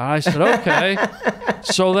 I said, okay.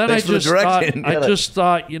 So then I just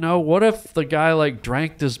thought, what if the guy like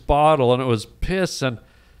drank this bottle and it was piss, and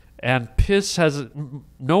piss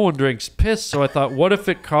no one drinks piss. So I thought, what if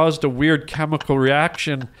it caused a weird chemical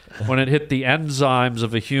reaction when it hit the enzymes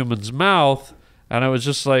of a human's mouth? And it was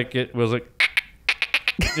just like, it was like,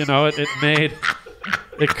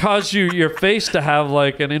 it caused your face to have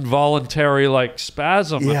like an involuntary like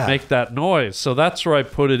spasm and make that noise. So that's where I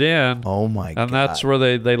put it in. Oh my God. And that's where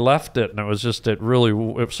they left it. And it was just,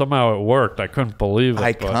 somehow it worked. I couldn't believe it.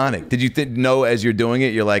 Iconic. Did you know as you're doing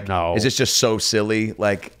it, you're like, no. Is this just so silly?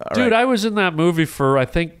 Like, all dude, right. I was in that movie for, I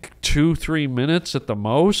think, 2-3 minutes at the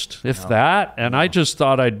most, if that. And I just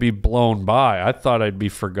thought I'd be blown by. I thought I'd be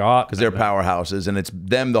forgotten. Because they're powerhouses and it's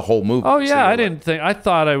them the whole movie. Oh yeah, So I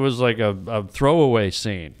thought I was like a throwaway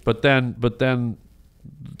scene. But then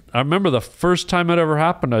I remember the first time it ever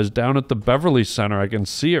happened, I was down at the Beverly Center. I can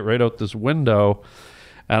see it right out this window.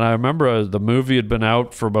 And I remember the movie had been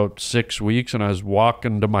out for about 6 weeks, and I was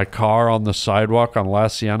walking to my car on the sidewalk on La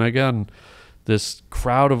Cienega, and this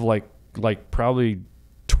crowd of like probably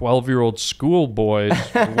 12-year-old schoolboys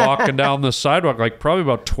walking down the sidewalk, like probably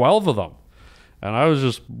about 12 of them. And I was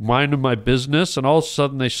just minding my business, and all of a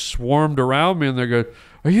sudden they swarmed around me, and they go,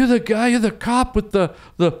 "Are you the guy? You're the cop with the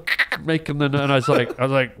making the?" And I was like,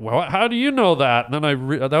 "Well, how do you know that?" And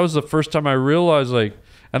then that was the first time I realized, like,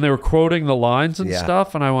 and they were quoting the lines and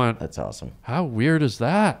stuff, and I went, "That's awesome. How weird is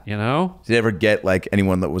that?" Did you ever get like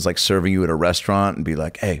anyone that was like serving you at a restaurant and be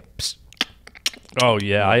like, "Hey"? Psst. Oh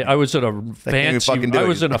yeah, I was at a fancy. I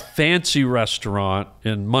was in a fancy restaurant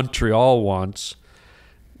in Montreal once.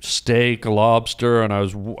 Steak, lobster, and I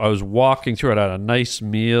was walking through it. I had a nice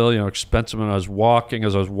meal, expensive, and as I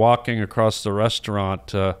was walking across the restaurant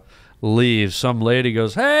to leave, some lady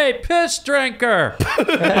goes, "Hey, piss drinker!" Like,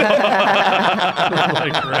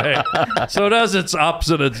 right. So it has its ups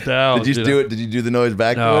and its downs. Did you do it? Did you do the noise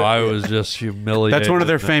back? No, to it? I was just humiliated. That's one of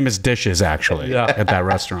their famous dishes, actually, at that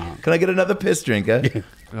restaurant. Can I get another piss drinker?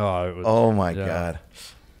 Oh, my God.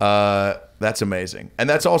 That's amazing. And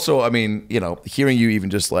that's also, I mean, hearing you even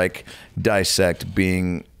just like dissect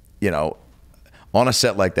being, on a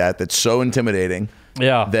set like that, that's so intimidating.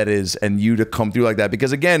 Yeah. That is, and you to come through like that.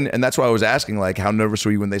 Because again, and that's why I was asking, like, how nervous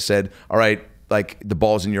were you when they said, all right, like the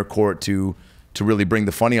ball's in your court to really bring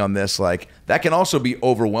the funny on this? Like, that can also be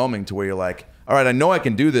overwhelming to where you're like, all right, I know I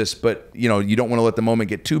can do this, but you don't want to let the moment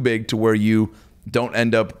get too big to where you don't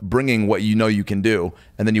end up bringing what you know you can do,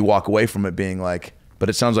 and then you walk away from it being like, but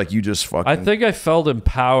it sounds like you just fucking... I think I felt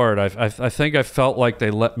empowered. I think I felt like they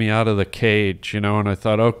let me out of the cage, and I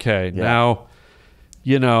thought, okay, now,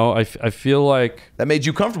 I feel like... That made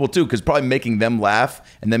you comfortable too, because probably making them laugh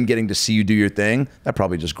and them getting to see you do your thing, that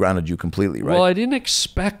probably just grounded you completely, right? Well, I didn't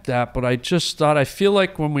expect that, but I just thought, I feel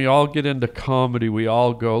like when we all get into comedy, we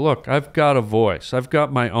all go, look, I've got a voice. I've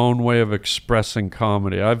got my own way of expressing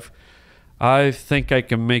comedy. I think I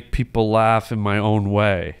can make people laugh in my own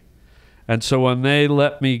way. And so when they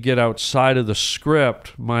let me get outside of the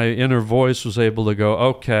script, my inner voice was able to go,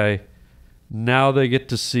 okay, now they get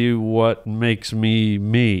to see what makes me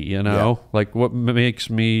me, like what makes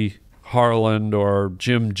me Harland or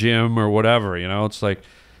Jim or whatever, It's like,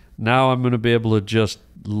 now I'm going to be able to just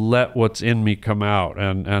let what's in me come out.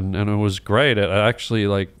 And it was great. It actually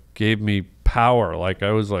like gave me power. Like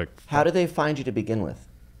I was like... How did they find you to begin with?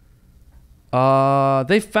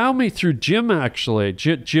 They found me through Jim, actually.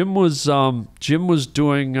 Jim was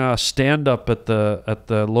doing stand up at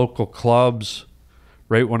the local clubs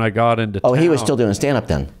right when I got into town. Oh, he was still doing stand up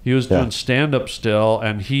then. He was doing stand up still,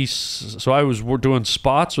 and so I was doing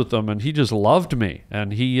spots with him, and he just loved me.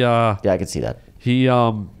 And he yeah, I could see that. He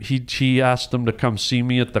asked them to come see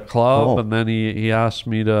me at the club, and then he asked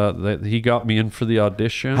me he got me in for the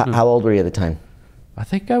audition. How old were you at the time? I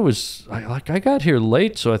think I got here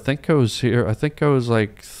late, so I think I was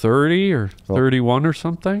like 30 or 31 or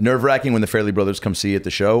something. Nerve-wracking when the Fairley Brothers come see you at the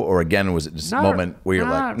show, or again, was it just a moment where you're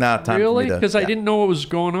like, nah, time really? for me to... Because I didn't know what was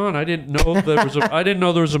going on. I didn't know I didn't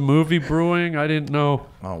know there was a movie brewing. I didn't know.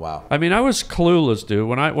 Oh, wow. I mean, I was clueless, dude.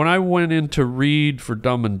 When I went in to read for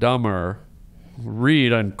Dumb and Dumber,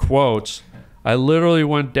 read in quotes, I literally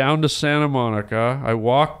went down to Santa Monica. I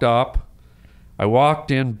walked up. I walked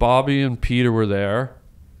in, Bobby and Peter were there,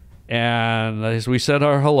 and we said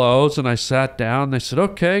our hellos, and I sat down. They said,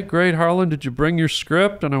 okay, great, Harland, did you bring your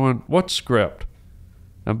script? And I went, what script?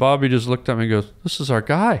 And Bobby just looked at me and goes, this is our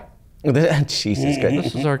guy. Jesus Christ.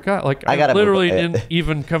 This is our guy. Like, I literally didn't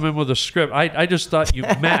even come in with a script. I just thought you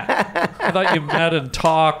met. I thought you met and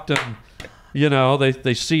talked, and,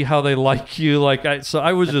 they see how they like you. So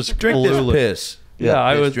I was just Drink clueless. this piss. Yeah,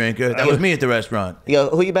 I was. Drinker. That was me at the restaurant. You go,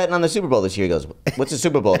 who you betting on the Super Bowl this year? He goes, what's the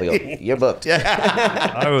Super Bowl? They go, you're booked.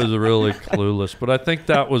 I was really clueless, but I think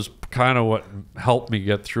that was kind of what helped me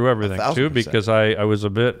get through everything too, because I was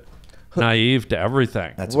a bit naive to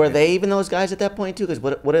everything. Were they even those guys at that point too? Because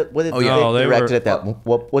what did they directed at that?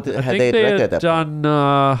 What had they directed at that point?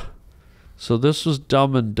 Done. So this was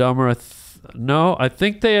Dumb and Dumber. I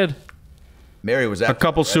think they had. Mary was a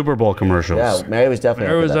couple Super Bowl commercials. Yeah, Mary was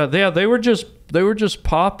definitely. They were just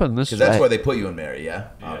popping this. Because that's why they put you in Mary,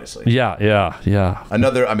 obviously. Yeah.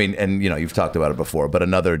 Another, I mean, and you've talked about it before, but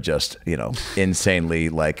another just insanely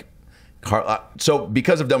like. So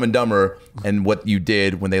because of Dumb and Dumber and what you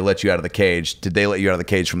did when they let you out of the cage, did they let you out of the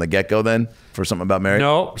cage from the get go then for something about Mary?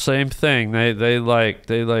 No, same thing. They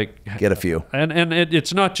get a few. And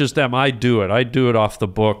it's not just them. I do it off the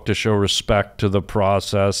book to show respect to the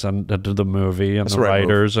process and to the movie and the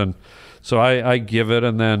writers, and so I give it,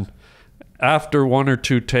 and then after one or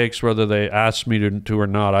two takes, whether they ask me to or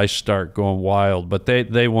not, I start going wild. But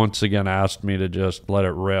they once again asked me to just let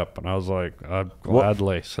it rip, and I was like,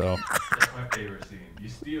 gladly. So that's my favorite scene. You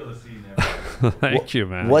steal the scene every Thank you,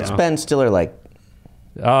 man. What's Ben Stiller like?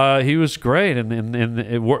 He was great, and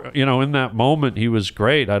in that moment, he was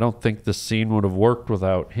great. I don't think the scene would have worked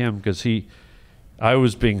without him, because I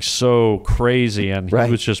was being so crazy, and he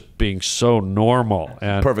was just being so normal.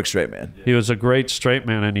 And perfect straight man. He was a great straight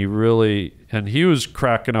man, and he was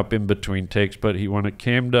cracking up in between takes. But when it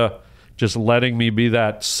came to just letting me be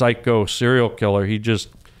that psycho serial killer,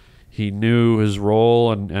 he knew his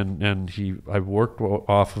role, and I worked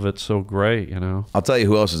off of it so great, I'll tell you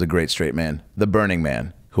who else is a great straight man: The Burning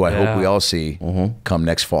Man, who I hope we all see come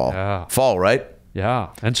next fall. Yeah. Fall, right? Yeah.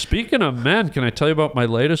 And speaking of men, can I tell you about my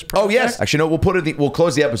latest project? Oh, yes. Actually, no, we'll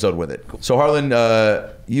close the episode with it. So, Harland,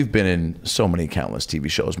 you've been in so many countless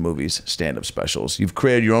TV shows, movies, stand-up specials. You've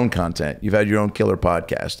created your own content. You've had your own killer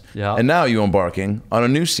podcast. Yeah. And now you're embarking on a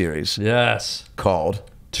new series. Yes. Called...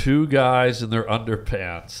 Two Guys in Their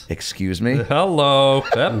Underpants. Excuse me? Hello,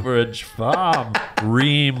 Pepperidge Farm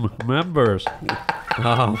Ream members.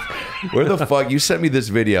 Where the fuck? You sent me this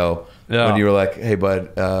video when you were like, hey,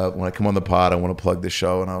 bud, when I come on the pod, I want to plug this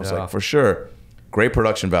show. And I was like, for sure. Great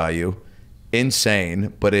production value.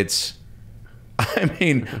 Insane. But it's, I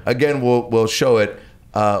mean, again, we'll show it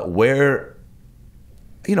where,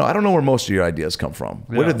 I don't know where most of your ideas come from.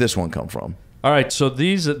 Where did this one come from? All right, so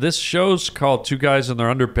this show's called Two Guys in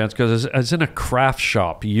Their Underpants because I was in a craft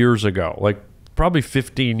shop years ago, like probably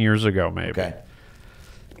 15 years ago maybe. Okay.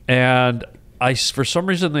 And for some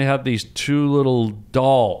reason, they had these two little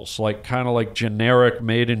dolls, like kind of like generic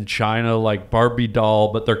made in China, like Barbie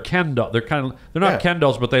doll, but they're Ken doll. They're not Ken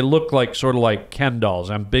dolls, but they look like sort of like Ken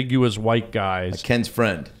dolls, ambiguous white guys. Like Ken's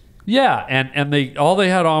friend. Yeah, and they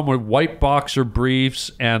had on were white boxer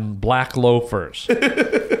briefs and black loafers.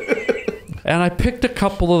 And I picked a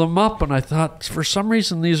couple of them up, and I thought, for some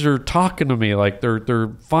reason, these are talking to me. Like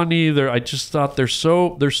they're funny. I just thought they're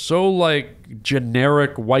so like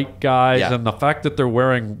generic white guys, and the fact that they're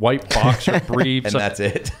wearing white boxer briefs, and that's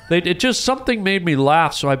it. It just something made me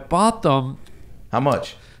laugh, so I bought them. How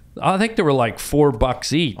much? I think they were like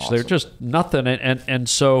 $4 each. Awesome. They're just nothing, and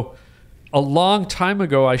so a long time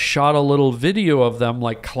ago, I shot a little video of them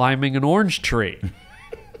like climbing an orange tree.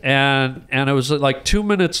 And it was like 2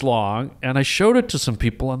 minutes long, and I showed it to some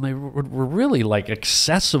people, and they were really like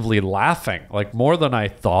excessively laughing, like more than I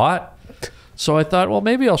thought. So I thought, well,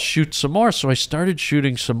 maybe I'll shoot some more. So I started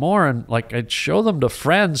shooting some more, and like I'd show them to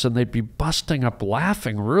friends, and they'd be busting up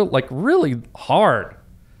laughing really hard.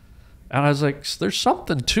 And I was like, there's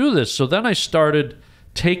something to this. So then I started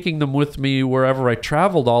taking them with me wherever I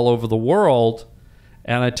traveled all over the world.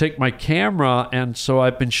 And I take my camera, and so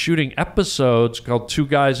I've been shooting episodes called Two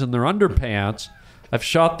Guys in Their Underpants. I've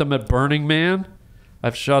shot them at Burning Man.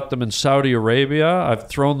 I've shot them in Saudi Arabia. I've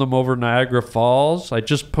thrown them over Niagara Falls. I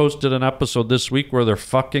just posted an episode this week where they're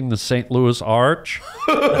fucking the St. Louis Arch.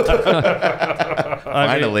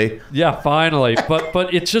 Finally. Finally.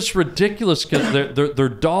 But it's just ridiculous because they're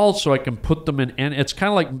dolls, so I can put them in. And it's kind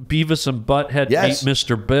of like Beavis and Butthead meet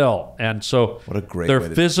Mr. Bill. And so what a great they're way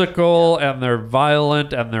to physical and they're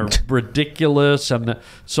violent and they're ridiculous.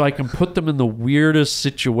 So I can put them in the weirdest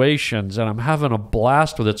situations, and I'm having a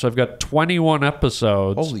blast with it. So I've got 21 episodes.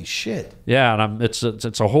 Holy shit! Yeah, and it's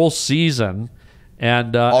a whole season,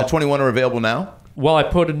 and all 21 are available now. Well, I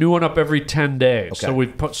put a new one up every 10 days. Okay.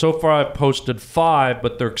 So so far I've posted 5,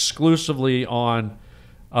 but they're exclusively on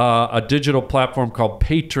a digital platform called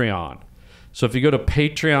Patreon. So if you go to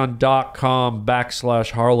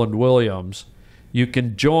patreon.com/Harland Williams, you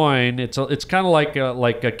can join. It's kind of like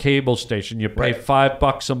a cable station. You pay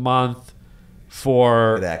 $5 a month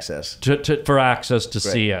for Good access for access to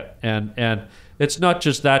see it, and it's not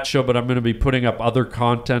just that show, but I'm going to be putting up other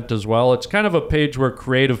content as well. It's kind of a page where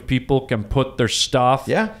creative people can put their stuff,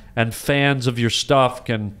 and fans of your stuff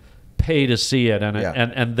can pay to see it,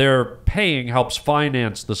 and their paying helps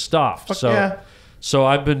finance the stuff. So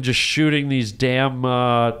I've been just shooting these damn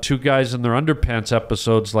Two Guys in Their Underpants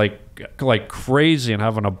episodes like crazy and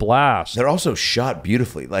having a blast. They're also shot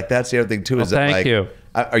beautifully. Like that's the other thing too. Is that thank you.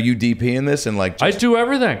 Are you DPing this and like? I do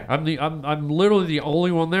everything. I'm literally the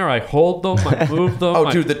only one there. I hold them. I move them.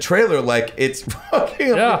 Dude, the trailer like it's fucking.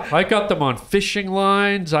 Yeah, I got them on fishing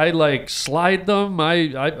lines. I like slide them.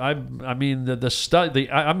 I mean the stuff.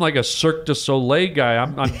 I'm like a Cirque du Soleil guy.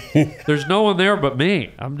 There's no one there but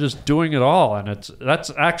me. I'm just doing it all, and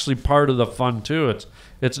that's actually part of the fun too.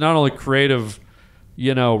 It's not only creative,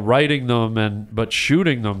 writing them but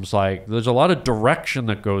shooting them's like there's a lot of direction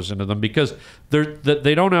that goes into them because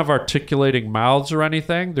they don't have articulating mouths or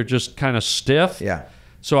anything. They're just kind of stiff. Yeah.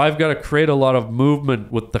 So I've got to create a lot of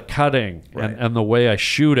movement with the cutting and the way I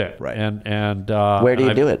shoot it. Right. And where do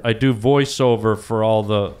you do it? I do voiceover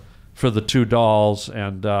for the two dolls,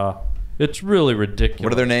 and it's really ridiculous.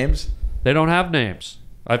 What are their names? They don't have names.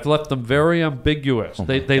 I've left them very ambiguous.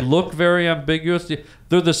 They look very ambiguous.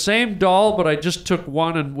 They're the same doll, but I just took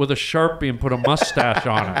one and with a Sharpie and put a mustache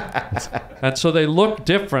on it. And so they look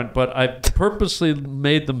different, but I purposely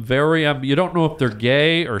made them very you don't know if they're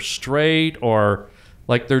gay or straight or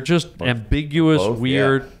like they're just ambiguous,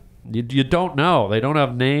 weird. Yeah. You don't know. They don't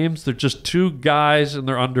have names. They're just two guys in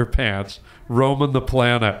their underpants roaming the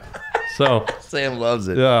planet. So Sam loves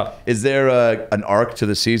it. Yeah. Is there an arc to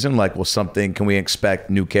the season? Like, can we expect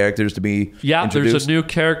new characters to be introduced? There's a new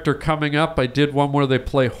character coming up. I did one where they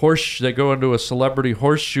play they go into a celebrity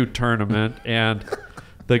horseshoe tournament, and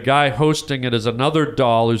the guy hosting it is another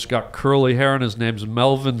doll who's got curly hair, and his name's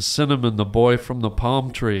Melvin Cinnamon, the boy from the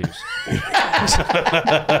palm trees. And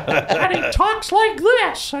he talks like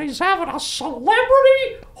this. He's having a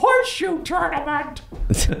celebrity horseshoe tournament.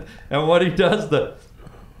 And what he does, the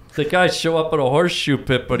guys show up at a horseshoe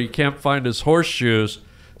pit, but he can't find his horseshoes,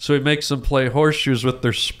 so he makes them play horseshoes with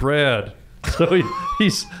their spread. So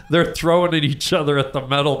they're throwing at each other at the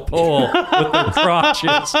metal pole with their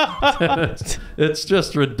crotches. It's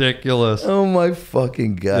just ridiculous. Oh my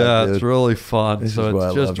fucking god! Yeah, dude. it's really fun. So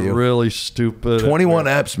it's just really stupid. 21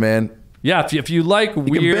 eps, man. Yeah, if you like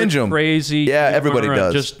weird, binge 'em. crazy, everybody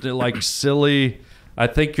does. Just like silly. I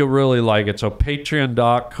think you'll really like it. So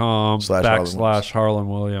patreon.com// Harland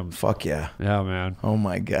Williams. Fuck yeah. Yeah, man. Oh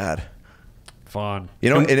my God. Fun. You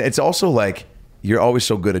know, and it's also like you're always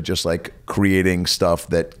so good at just like creating stuff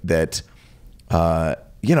that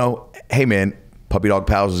you know, hey man, Puppy Dog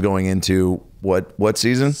Pals is going into what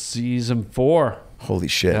season? Season 4. Holy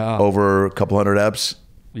shit. Yeah. Over a couple hundred eps.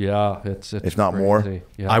 Yeah, it's if not crazy. more.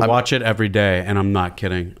 Yeah. I watch it every day, and I'm not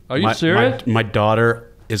kidding. Are you serious? My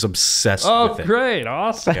daughter is obsessed with it. Oh, great.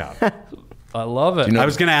 Awesome. I love it. You know, I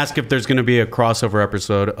was going to ask if there's going to be a crossover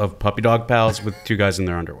episode of Puppy Dog Pals with 2 guys in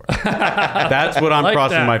their underwear. That's what I'm Like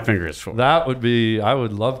crossing that. my fingers for. That would be, I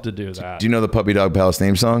would love to do that. do you know the Puppy Dog Palace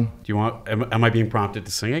theme song? Do you want? Am I being prompted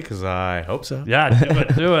to sing it? Because I hope so. Yeah, do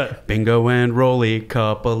it, do it. Bingo and Rolly,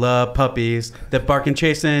 couple of puppies that bark and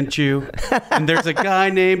chase and chew. And there's a guy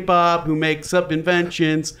named Bob who makes up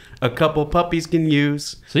inventions a couple puppies can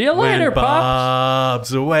use. See you later, when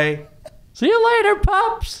Bob's away. See you later,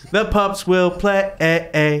 pups. The pups will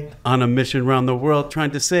play on a mission around the world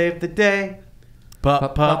trying to save the day.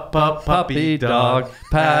 Puppy dog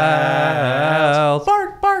pals.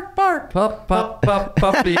 Bark, bark, bark.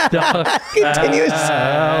 Puppy dog Continuous.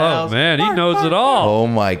 pals. Oh, man, he knows it all. Oh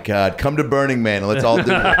my God. Come to Burning Man and let's all do it.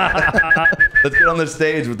 Let's get on the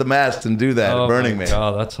stage with the masks and do that at Burning Man.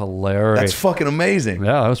 Oh, that's hilarious. That's fucking amazing.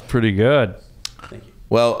 Yeah, that was pretty good.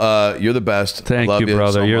 Well, you're the best. Thank Love you,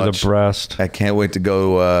 brother. so You're much. the best. I can't wait to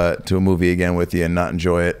go to a movie again with you and not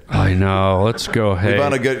enjoy it. I know. Let's go. Hey. We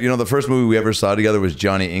found a good, you know, the first movie we ever saw together was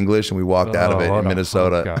Johnny English, and we walked out of it what in a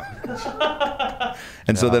Minnesota.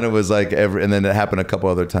 And so then it was like and then it happened a couple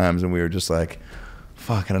other times, and we were just like,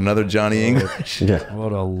 fucking another Johnny English. Yeah.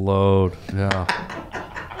 What a load. Yeah.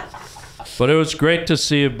 But it was great to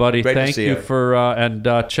see you, buddy. Great to Thank see you you. for and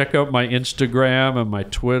check out my Instagram and my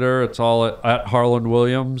Twitter. It's all at Harland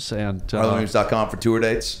Williams and HarlandWilliams.com for tour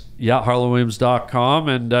dates. yeah, harlandwilliams.com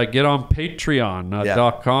and get on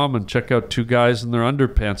patreon.com and check out 2 guys in their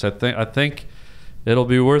underpants. I think it'll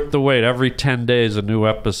be worth the wait. Every 10 days a new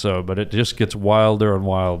episode, but it just gets wilder and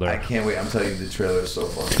wilder. I can't wait. I'm telling you, the trailer is so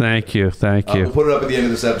fun. Thank you. We'll put it up at the end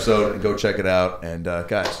of this episode and go check it out. And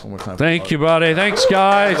guys, one more time. Thank you, buddy. Thanks,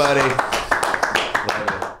 guys. Bye, buddy.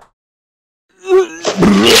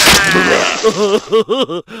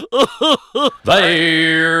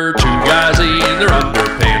 They're 2 guys in their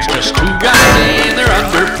underpants, just 2 guys in their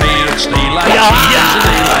underpants. They like cheese and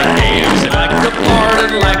they like games, they like to fart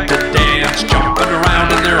and like to dance, jumping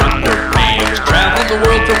around in their underpants, traveling the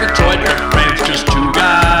world from Detroit to France. Just 2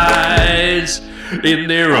 guys in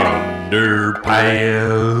their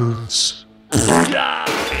underpants.